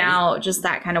 Right. You know, just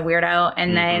that kind of weirdo.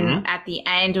 And then at the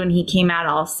end when he came out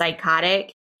all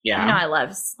psychotic. Yeah. You know, I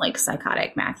love like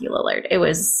psychotic Matthew Lillard. It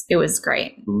was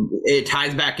great. It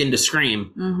ties back into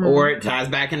Scream or it ties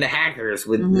back into Hackers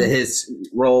with his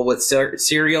role with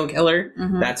serial killer.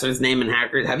 That's his name in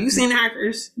Hackers. Have you seen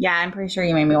Hackers? Yeah, I'm pretty sure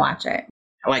you made me watch it.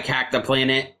 Like Hack the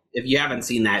Planet. If you haven't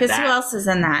seen that. Because who else is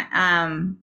in that?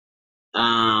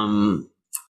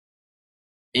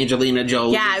 Angelina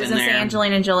Jolie. Yeah, I was going to say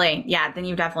Angelina Jolie. Yeah, then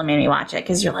you definitely made me watch it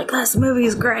because you're like, this movie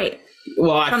is great.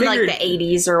 Well, I from figured, like the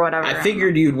 80s or whatever. I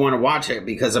figured you'd want to watch it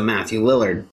because of Matthew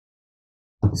Lillard.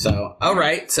 So, all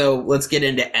right. So let's get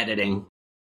into editing.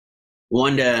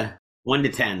 1 to 1 to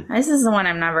 10. This is the one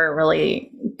I'm never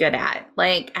really good at.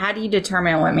 Like, how do you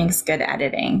determine what makes good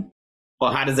editing?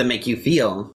 Well, how does it make you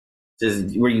feel?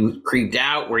 Were you creeped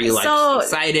out? Were you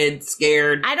excited,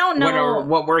 scared? I don't know.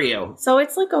 What were you? So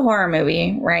it's like a horror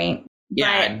movie, right?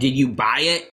 Yeah. But did you buy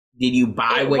it? Did you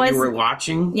buy what you were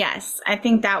watching? Yes. I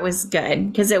think that was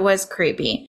good because it was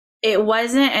creepy. It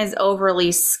wasn't as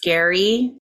overly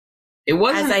scary. It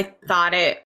wasn't as I thought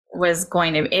it was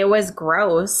going to be. It was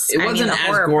gross. It wasn't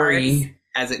as gory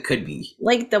as it could be.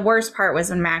 Like, the worst part was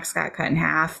when Max got cut in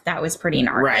half. That was pretty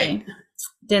gnarly. Right.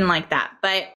 Didn't like that.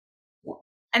 But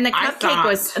and the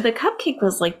cupcake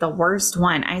was like the worst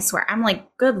one, I swear. I'm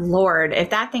like, good Lord, if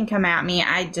that thing come at me,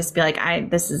 I'd just be like,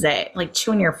 this is it. Like,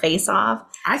 chewing your face off.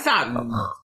 I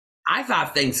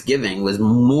thought Thanksgiving was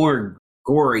more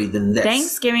gory than this.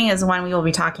 Thanksgiving is one we will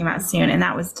be talking about soon, and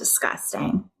that was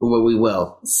disgusting. Well, we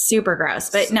will. Super gross.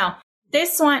 But no,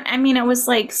 this one, I mean, it was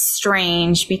like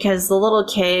strange because the little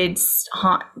kids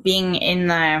being in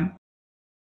the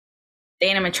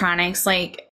animatronics,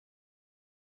 like,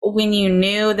 when you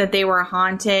knew that they were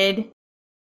haunted,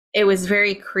 it was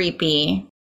very creepy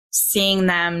seeing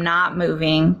them not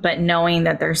moving, but knowing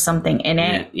that there's something in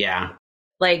it. Yeah.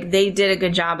 Like, they did a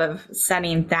good job of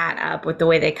setting that up with the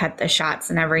way they cut the shots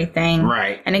and everything.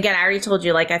 Right. And again, I already told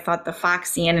you, like, I thought the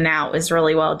Foxy in and out was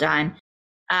really well done.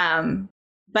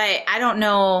 But I don't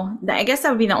know. I guess that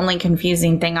would be the only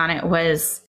confusing thing on it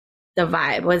was the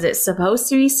vibe. Was it supposed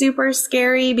to be super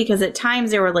scary? Because at times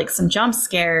there were like some jump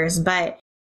scares, but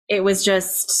it was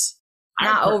just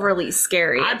not overly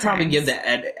scary. I'd probably give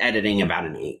the editing about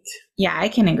an 8. Yeah, I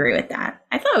can agree with that.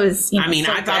 I thought it was,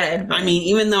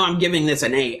 even though I'm giving this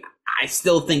an 8, I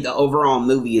still think the overall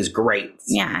movie is great.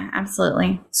 Yeah,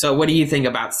 absolutely. So what do you think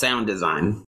about sound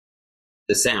design?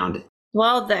 The sound?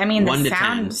 Well, the 1 to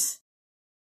sound. 10.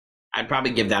 I'd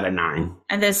probably give that a 9.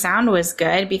 And the sound was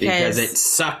good because it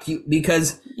sucked you.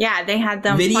 Because they had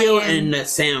them video playing. and the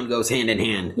sound goes hand in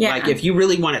hand. Yeah. Like, if you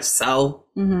really want to sell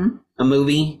a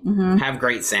movie, have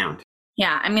great sound.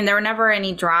 Yeah, I mean, there were never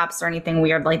any drops or anything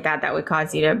weird like that would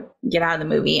cause you to get out of the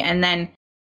movie. And then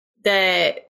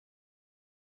the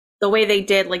way they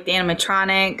did, like, the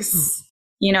animatronics,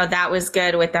 that was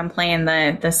good with them playing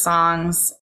the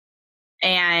songs.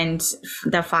 And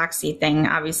the Foxy thing,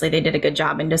 obviously, they did a good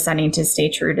job in deciding to stay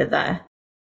true to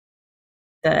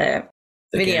the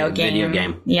video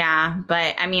game. Yeah,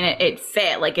 but I mean, it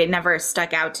fit. Like, it never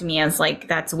stuck out to me as like,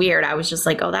 that's weird. I was just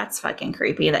like, oh, that's fucking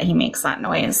creepy that he makes that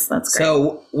noise. That's great.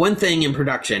 So one thing in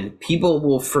production, people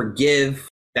will forgive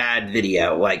bad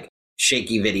video, like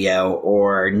shaky video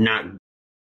or not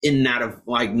in and out of,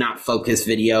 like, not focused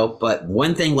video. But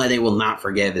one thing they will not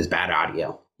forgive is bad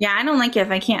audio. Yeah, I don't like it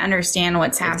if I can't understand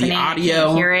what's happening. The audio I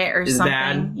can't hear it or is something.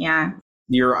 Bad, yeah,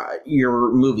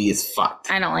 your movie is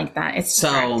fucked. I don't like that. It's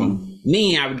so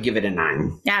me, I would give it a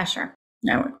 9. Yeah, sure.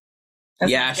 No.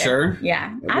 Yeah, sure.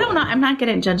 Yeah, I don't know. I'm not good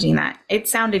at judging that. It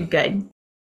sounded good.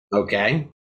 Okay.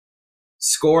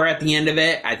 Score at the end of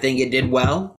it, I think it did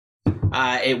well.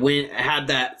 It had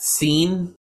that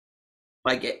scene,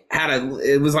 like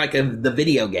it was like the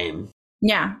video game.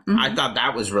 Yeah. I thought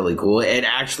that was really cool. It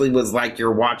actually was like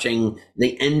you're watching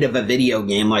the end of a video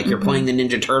game, like you're playing the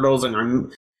Ninja Turtles,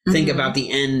 and think about the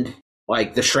end,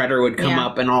 like the Shredder would come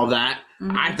up and all that.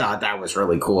 I thought that was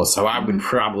really cool, so I would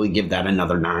probably give that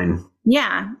another 9.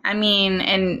 Yeah, I mean,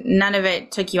 and none of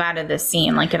it took you out of the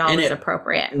scene. Like, it all was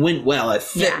appropriate. Went well. It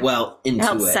fit well into it.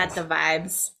 Helped set the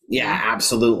vibes. Yeah,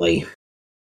 absolutely.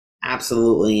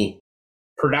 Absolutely.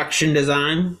 Production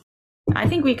design. I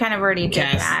think we kind of already did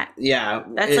that. Yeah.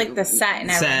 That's like the set and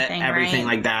everything, everything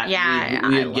right? like that. Yeah.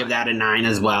 We would give that a 9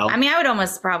 as well. I mean, I would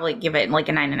almost probably give it like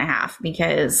a 9.5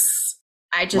 because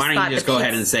I just Why don't you just go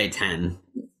ahead and say 10?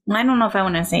 I don't know if I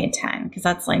want to say a 10 because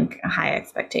that's like high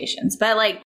expectations. But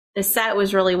like, the set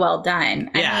was really well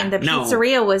done. I mean, the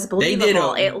pizzeria was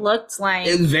believable. It looked like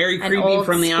it was very creepy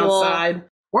from the outside.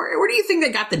 Where do you think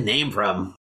they got the name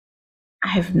from? I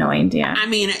have no idea. I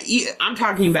mean, I'm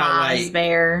talking about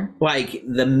like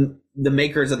the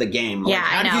makers of the game. Like,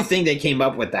 how do you think they came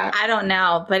up with that? I don't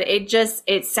know, but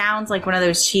it sounds like one of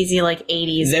those cheesy like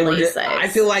 80s places. I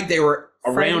feel like they were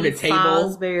around a table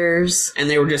Fazbear's. And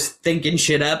they were just thinking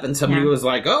shit up, and somebody was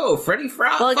like, "Oh, Freddy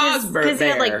Fazbear." Because they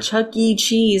had like Chuck E.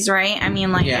 Cheese, right? I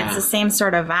mean, like it's the same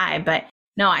sort of vibe, but.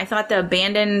 No, I thought the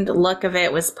abandoned look of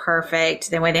it was perfect.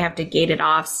 The way they have to gate it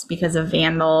off because of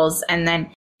vandals, and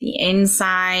then the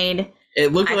inside.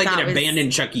 It looked like an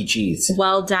abandoned Chuck E. Cheese.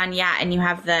 Well done, yeah. And you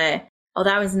have that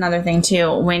was another thing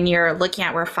too. When you're looking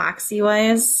at where Foxy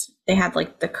was, they had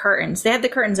like the curtains. They had the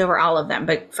curtains over all of them,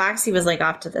 but Foxy was like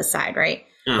off to the side, right?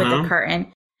 With the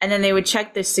curtain. And then they would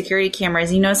check the security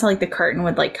cameras. You notice how like the curtain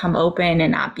would like come open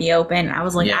and not be open. I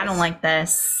was like, Yes. I don't like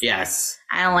this. Yes.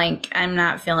 I'm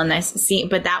not feeling this. See,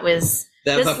 but that was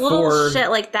That's this a little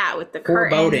shit like that with the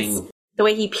curtains. foreboding. The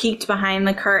way he peeked behind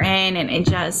the curtain and it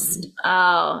just,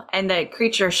 and the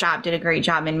creature shop did a great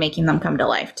job in making them come to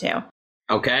life too.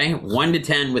 Okay. 1 to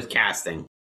 10 with casting.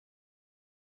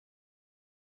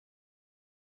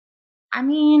 I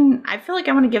mean, I feel like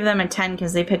I'm going to give them a 10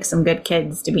 because they picked some good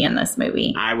kids to be in this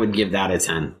movie. I would give that a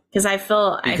 10. Because I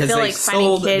feel like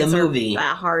finding kids are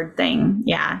a hard thing.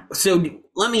 Yeah. So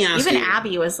let me ask you. Even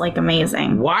Abby was like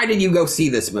amazing. Why did you go see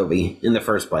this movie in the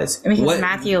first place? Because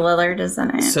Matthew Lillard is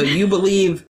in it. So you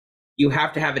believe you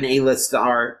have to have an A-list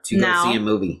star to go see a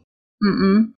movie?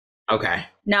 Mm-mm. Okay.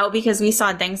 No, because we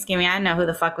saw Thanksgiving. I didn't know who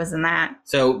the fuck was in that.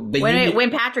 So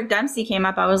when Patrick Dempsey came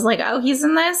up, I was like, oh, he's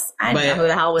in this? I didn't know who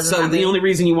the hell was in that. So the movie. only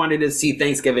reason you wanted to see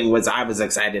Thanksgiving was I was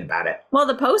excited about it. Well,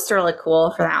 the poster looked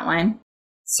cool for that one.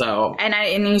 So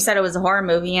and you said it was a horror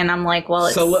movie, and I'm like, well,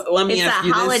 it's let me it's ask a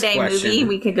you holiday this question. movie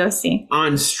we could go see.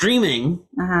 On streaming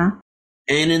Uh-huh.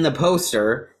 and in the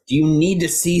poster, do you need to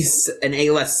see an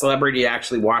A-list celebrity to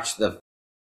actually watch the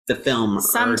film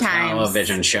or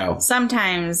television show?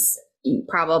 Sometimes,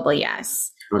 probably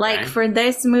yes. Okay. Like for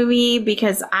this movie,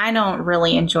 because I don't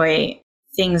really enjoy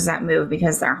things that move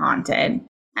because they're haunted.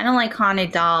 I don't like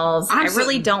haunted dolls. I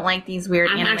really don't like these weird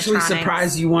animatronics. I'm actually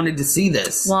surprised you wanted to see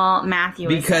this. Well, Matthew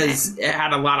was because it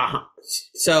had a lot of...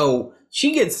 So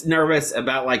she gets nervous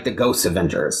about like the Ghost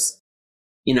Avengers.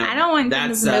 You know, I don't want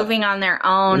things moving on their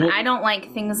own. I don't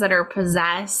like things that are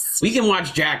possessed. We can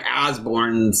watch Jack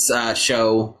Osbourne's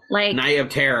show, like Night of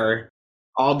Terror,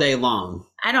 all day long.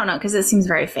 I don't know, because it seems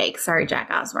very fake. Sorry, Jack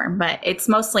Osbourne. But it's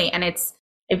mostly, and it's,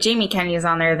 if Jamie Kennedy is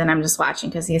on there, then I'm just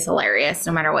watching because he's hilarious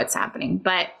no matter what's happening.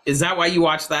 But is that why you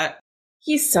watch that?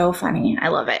 He's so funny. I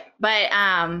love it. But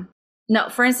no,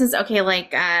 for instance, okay,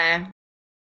 like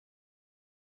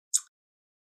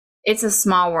It's a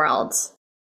Small World.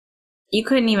 You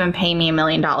couldn't even pay me $1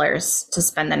 million to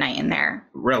spend the night in there.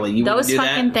 Really? You Those do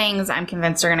fucking that? things, I'm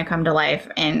convinced, are going to come to life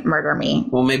and murder me.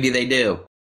 Well, maybe they do.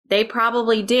 They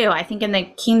probably do. I think in the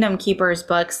Kingdom Keepers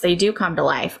books, they do come to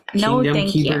life. No,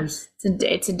 thank you.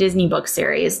 It's a Disney book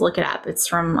series. Look it up. It's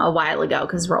from a while ago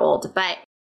because we're old. But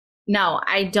no,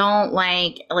 I don't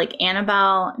like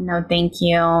Annabelle. No, thank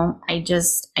you. I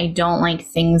don't like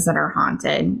things that are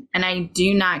haunted. And I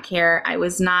do not care. I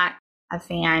was not a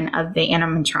fan of the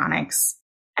animatronics.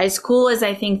 As cool as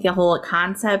I think the whole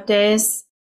concept is,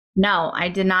 no, I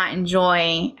did not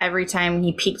enjoy every time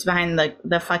he peeked behind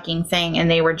the fucking thing and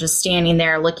they were just standing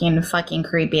there looking fucking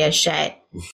creepy as shit.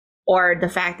 Or the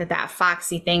fact that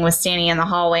foxy thing was standing in the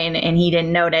hallway and he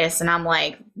didn't notice. And I'm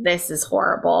like, this is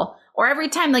horrible. Or every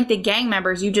time, like the gang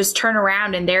members, you just turn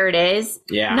around and there it is.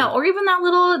 Yeah. No, or even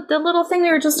the little thing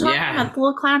they were just talking about, the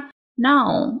little clown.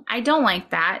 No, I don't like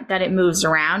that it moves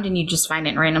around and you just find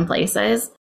it in random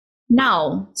places.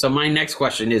 No. So my next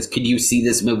question is, could you see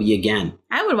this movie again?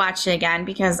 I would watch it again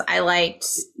because I liked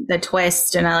the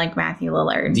twist and I like Matthew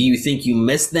Lillard. Do you think you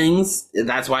missed things?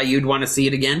 That's why you'd want to see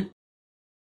it again?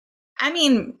 I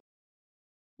mean...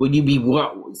 Would you be...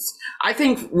 I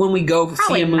think when we go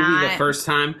see a movie the first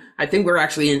time, I think we're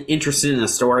actually interested in the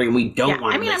story and we don't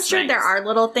want to miss I'm sure things. there are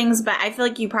little things, but I feel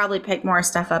like you probably pick more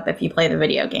stuff up if you play the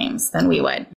video games than we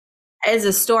would. As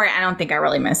a story, I don't think I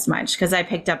really missed much because I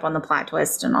picked up on the plot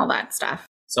twist and all that stuff.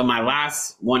 So my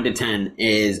last 1 to 10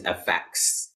 is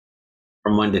effects.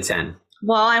 From 1 to 10.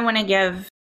 Well, I want to give...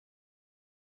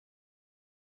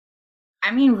 I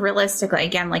mean, realistically,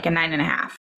 again, like a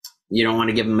 9.5. You don't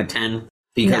want to give them a 10?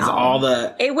 Because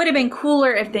it would have been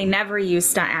cooler if they never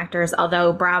used stunt actors,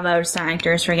 although bravo stunt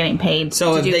actors for getting paid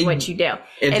to do what you do.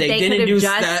 If they could have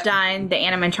just done the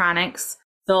animatronics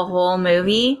the whole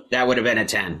movie, that would have been a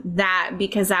 10.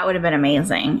 Because that would have been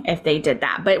amazing if they did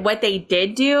that. But what they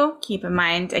did do, keep in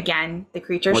mind, again, the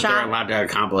creature shop. What they're allowed to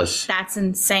accomplish. That's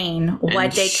insane.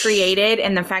 What they created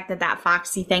and the fact that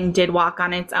foxy thing did walk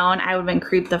on its own, I would have been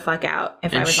creeped the fuck out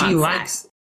if I was on set. And she likes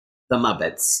the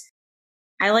Muppets.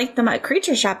 I like the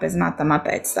Creature Shop is not the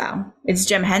Muppets though. It's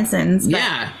Jim Henson's. But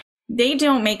yeah. They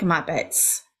don't make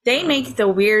Muppets. They make the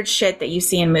weird shit that you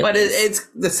see in movies. But it's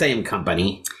the same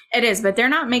company. It is, but they're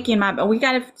not making Muppets. We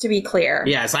got to be clear.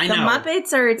 Yes, I know. The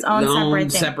Muppets are its own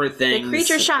separate thing. The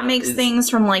Creature Shop makes things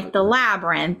from like the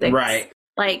Labyrinth. Right.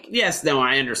 Like yes, no,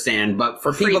 I understand. But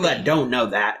for people that don't know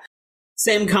that,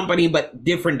 same company, but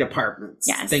different departments.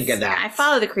 Yes. Think of that. I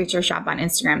follow the Creature Shop on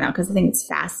Instagram now because I think it's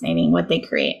fascinating what they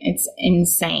create. It's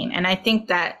insane. And I think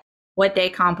that what they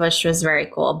accomplished was very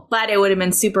cool. But it would have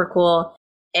been super cool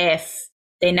if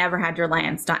they never had to rely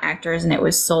on stunt actors, and it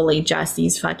was solely just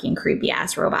these fucking creepy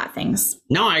ass robot things.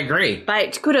 No, I agree.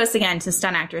 But kudos again to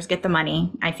stunt actors. Get the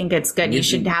money. I think it's good. You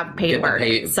should have paid work.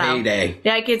 Payday.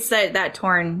 Yeah, I could say that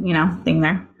torn, thing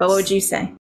there. But what would you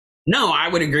say? No, I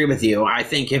would agree with you. I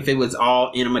think if it was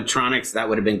all animatronics, that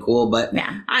would have been cool. But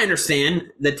yeah. I understand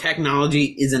the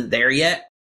technology isn't there yet,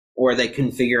 or they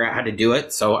couldn't figure out how to do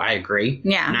it. So I agree.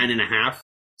 Yeah. 9.5.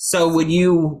 So would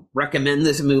you recommend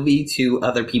this movie to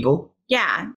other people?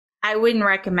 Yeah. I wouldn't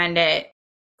recommend it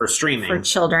for streaming for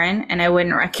children, and I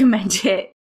wouldn't recommend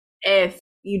it if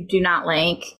you do not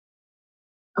like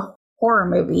horror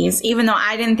movies. Even though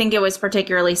I didn't think it was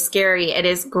particularly scary, it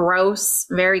is gross,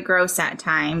 very gross at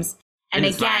times. And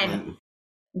again, violent.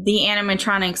 The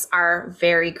animatronics are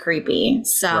very creepy.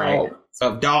 So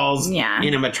So dolls,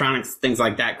 animatronics, things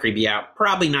like that creep you out.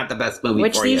 Probably not the best movie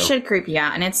Which for you. Which these should creep you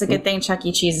out, and it's a good thing Chuck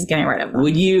E. Cheese is getting rid of them.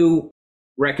 Would you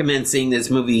recommend seeing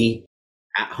this movie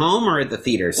at home or at the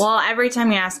theaters? Well, every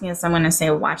time you ask me this, I'm going to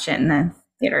say watch it in the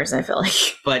theaters, I feel like.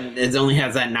 But it only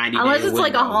has that 90 Unless it's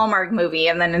like a Hallmark movie,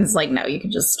 and then it's like, no, you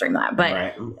can just stream that.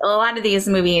 But a lot of these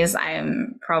movies,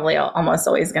 I'm probably almost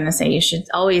always going to say you should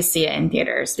always see it in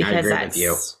theaters, because that's with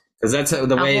you. Because that's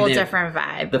the way a whole different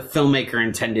vibe. The filmmaker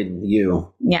intended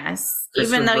you. Yes.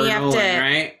 Even though you have to,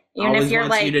 right? Even Always if you're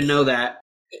wants like, you to know that.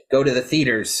 Go to the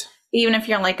theaters. Even if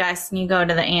you're like us and you go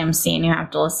to the AMC and you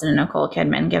have to listen to Nicole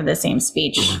Kidman give the same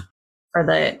speech for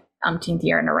the umpteenth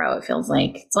year in a row, it feels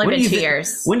like. It's only been 2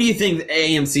 years. When do you think the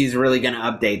AMC is really going to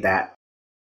update that?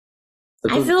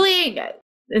 I feel like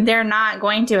they're not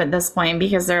going to at this point,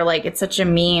 because they're like, it's such a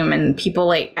meme, and people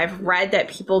like, I've read that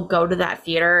people go to that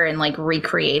theater and like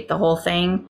recreate the whole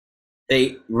thing.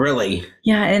 They really?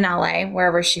 Yeah, in LA,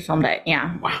 wherever she filmed it.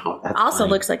 Yeah. Wow. That's also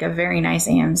funny. Looks like a very nice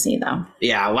AMC though.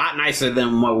 Yeah, a lot nicer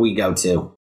than what we go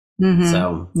to. Mm-hmm.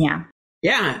 So yeah.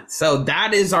 Yeah, so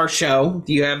that is our show.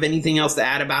 Do you have anything else to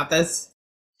add about this?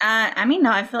 I mean,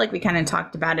 no, I feel like we kind of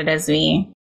talked about it as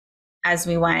we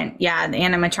went. Yeah, the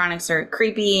animatronics are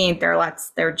creepy. There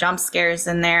are jump scares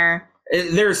in there.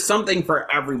 There's something for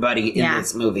everybody in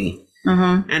this movie.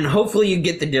 Mm-hmm. And hopefully you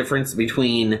get the difference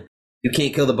between You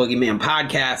Can't Kill the Boogeyman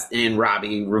podcast and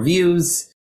Robbie Reviews.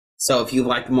 So if you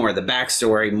like more of the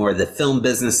backstory, more of the film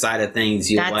business side of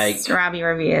things, That's like Robbie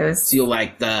Reviews. You'll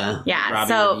like the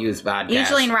Robbie Reviews podcast.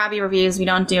 Usually in Robbie Reviews, we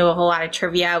don't do a whole lot of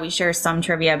trivia. We share some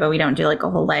trivia, but we don't do like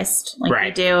a whole list like we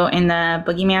do in the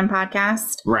Boogeyman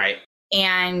podcast. Right.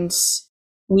 And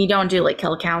we don't do like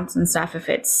kill counts and stuff if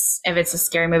it's a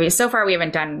scary movie. So far we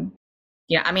haven't done,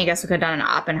 I mean, I guess we could have done an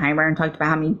Oppenheimer and talked about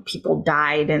how many people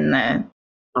died in the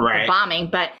bombing,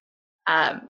 but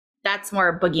that's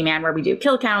more Boogeyman, where we do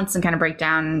kill counts and kind of break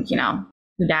down,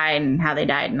 who died and how they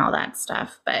died and all that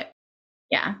stuff. But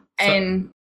yeah.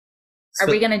 And are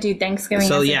we going to do Thanksgiving?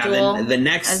 So as yeah, a duel the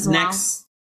next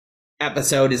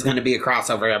episode is going to be a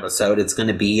crossover episode. It's going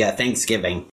to be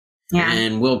Thanksgiving. Yeah.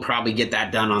 And we'll probably get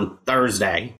that done on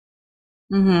Thursday.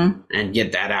 Mm-hmm. And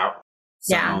get that out.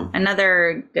 So. Yeah.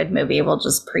 Another good movie. We'll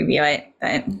just preview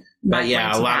it. But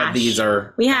yeah, a lot of these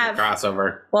are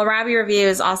crossover. Well, Robbie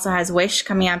Reviews also has Wish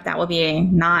coming up. That will be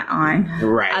not on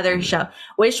other show.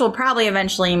 Wish will probably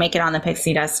eventually make it on the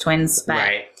Pixie Dust Twins. But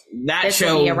that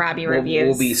show will be a Robbie Reviews.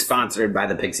 Will be sponsored by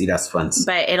the Pixie Dust Twins.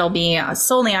 But it'll be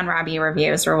solely on Robbie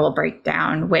Reviews, where we'll break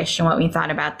down Wish and what we thought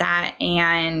about that.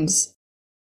 And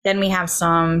then we have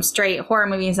some straight horror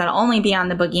movies that'll only be on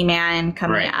the Boogeyman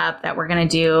coming up that we're going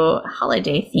to do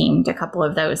holiday themed, a couple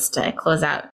of those to close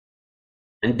out.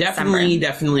 And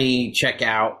definitely check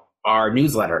out our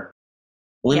newsletter,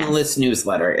 Limitless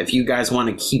newsletter. If you guys want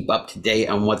to keep up to date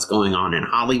on what's going on in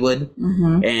Hollywood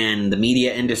and the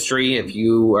media industry, if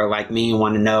you are like me and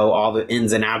want to know all the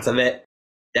ins and outs of it,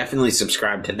 definitely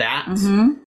subscribe to that.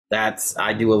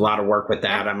 I do a lot of work with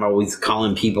that. I'm always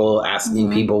calling people,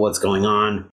 asking people what's going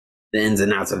on, the ins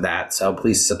and outs of that. So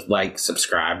please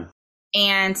subscribe.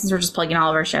 And since we're just plugging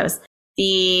all of our shows,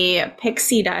 the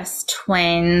Pixie Dust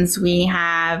Twins,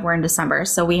 we're in December,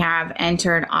 so we have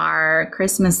entered our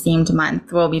Christmas themed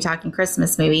month. We'll be talking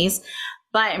Christmas movies,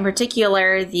 but in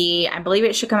particular, I believe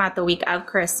it should come out the week of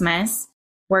Christmas.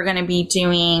 We're going to be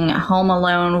doing Home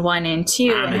Alone 1 and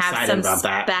 2 and have some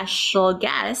special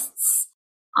guests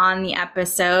on the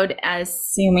episode,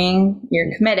 assuming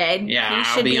you're committed. Yeah, he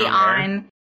should be on.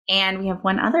 And we have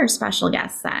one other special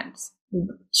guest that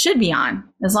should be on,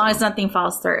 as long as nothing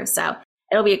falls through. So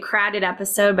it'll be a crowded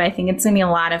episode, but I think it's going to be a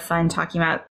lot of fun talking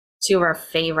about two of our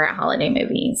favorite holiday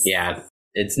movies. Yeah,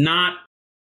 it's not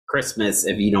Christmas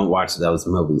if you don't watch those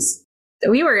movies.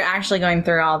 We were actually going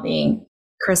through all the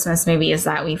Christmas movies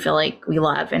that we feel like we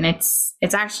love, and it's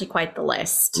actually quite the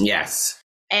list. Yes.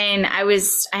 And I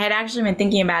had actually been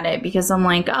thinking about it because I'm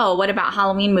like, oh, what about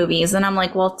Halloween movies? And I'm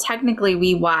like, well, technically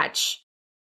we watch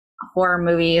horror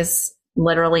movies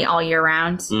literally all year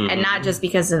round. And not just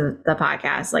because of the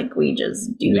podcast. Like we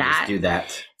just do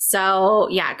that. So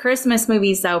yeah, Christmas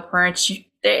movies though,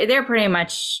 they're pretty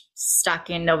much stuck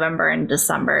in November and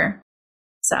December.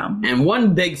 So. And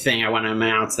one big thing I want to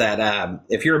announce that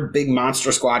if you're a big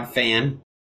Monster Squad fan,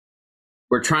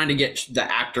 we're trying to get the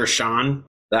actor Sean,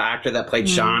 the actor that played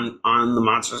Sean on the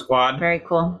Monster Squad. Very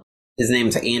cool. His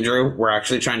name's Andrew. We're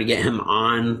actually trying to get him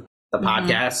on the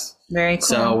podcast. Very cool.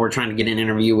 So we're trying to get an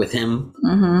interview with him.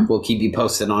 We'll keep you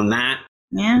posted on that.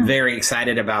 Yeah. Very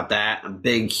excited about that. A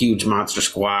big, huge Monster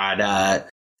Squad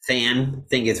fan.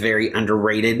 Think it's very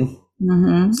underrated.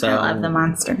 So I love the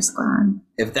Monster Squad.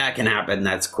 If that can happen,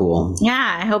 that's cool.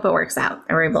 Yeah, I hope it works out.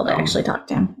 We're able to actually talk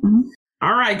to him.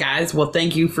 All right, guys. Well,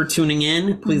 thank you for tuning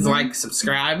in. Please like,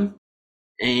 subscribe,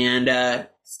 and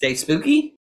stay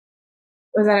spooky.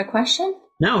 Was that a question?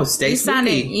 No, stay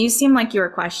spooky. You seem like you were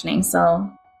questioning, so.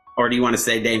 Or do you want to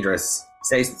stay dangerous?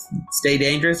 Stay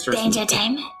dangerous? Or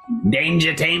Dangertainment.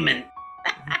 Dangertainment.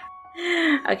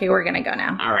 Okay, we're going to go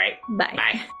now. All right. Bye.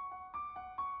 Bye.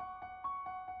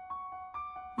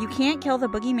 You Can't Kill the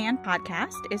Boogeyman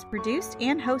podcast is produced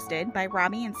and hosted by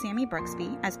Robbie and Sammy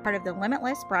Brooksby as part of the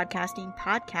Limitless Broadcasting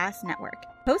Podcast Network.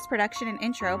 Post-production and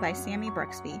intro by Sammy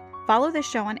Brooksby. Follow the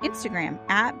show on Instagram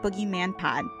at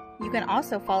BoogeymanPod. You can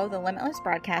also follow the Limitless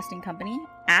Broadcasting Company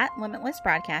at Limitless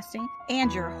Broadcasting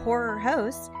and your horror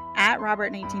hosts at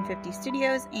Robert1950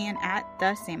 Studios and at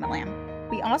The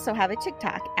Samalam. We also have a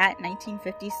TikTok at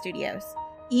 1950 Studios.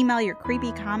 Email your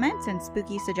creepy comments and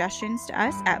spooky suggestions to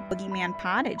us at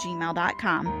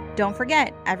boogeymanpod@gmail.com. Don't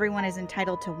forget, everyone is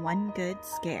entitled to one good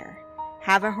scare.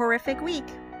 Have a horrific week.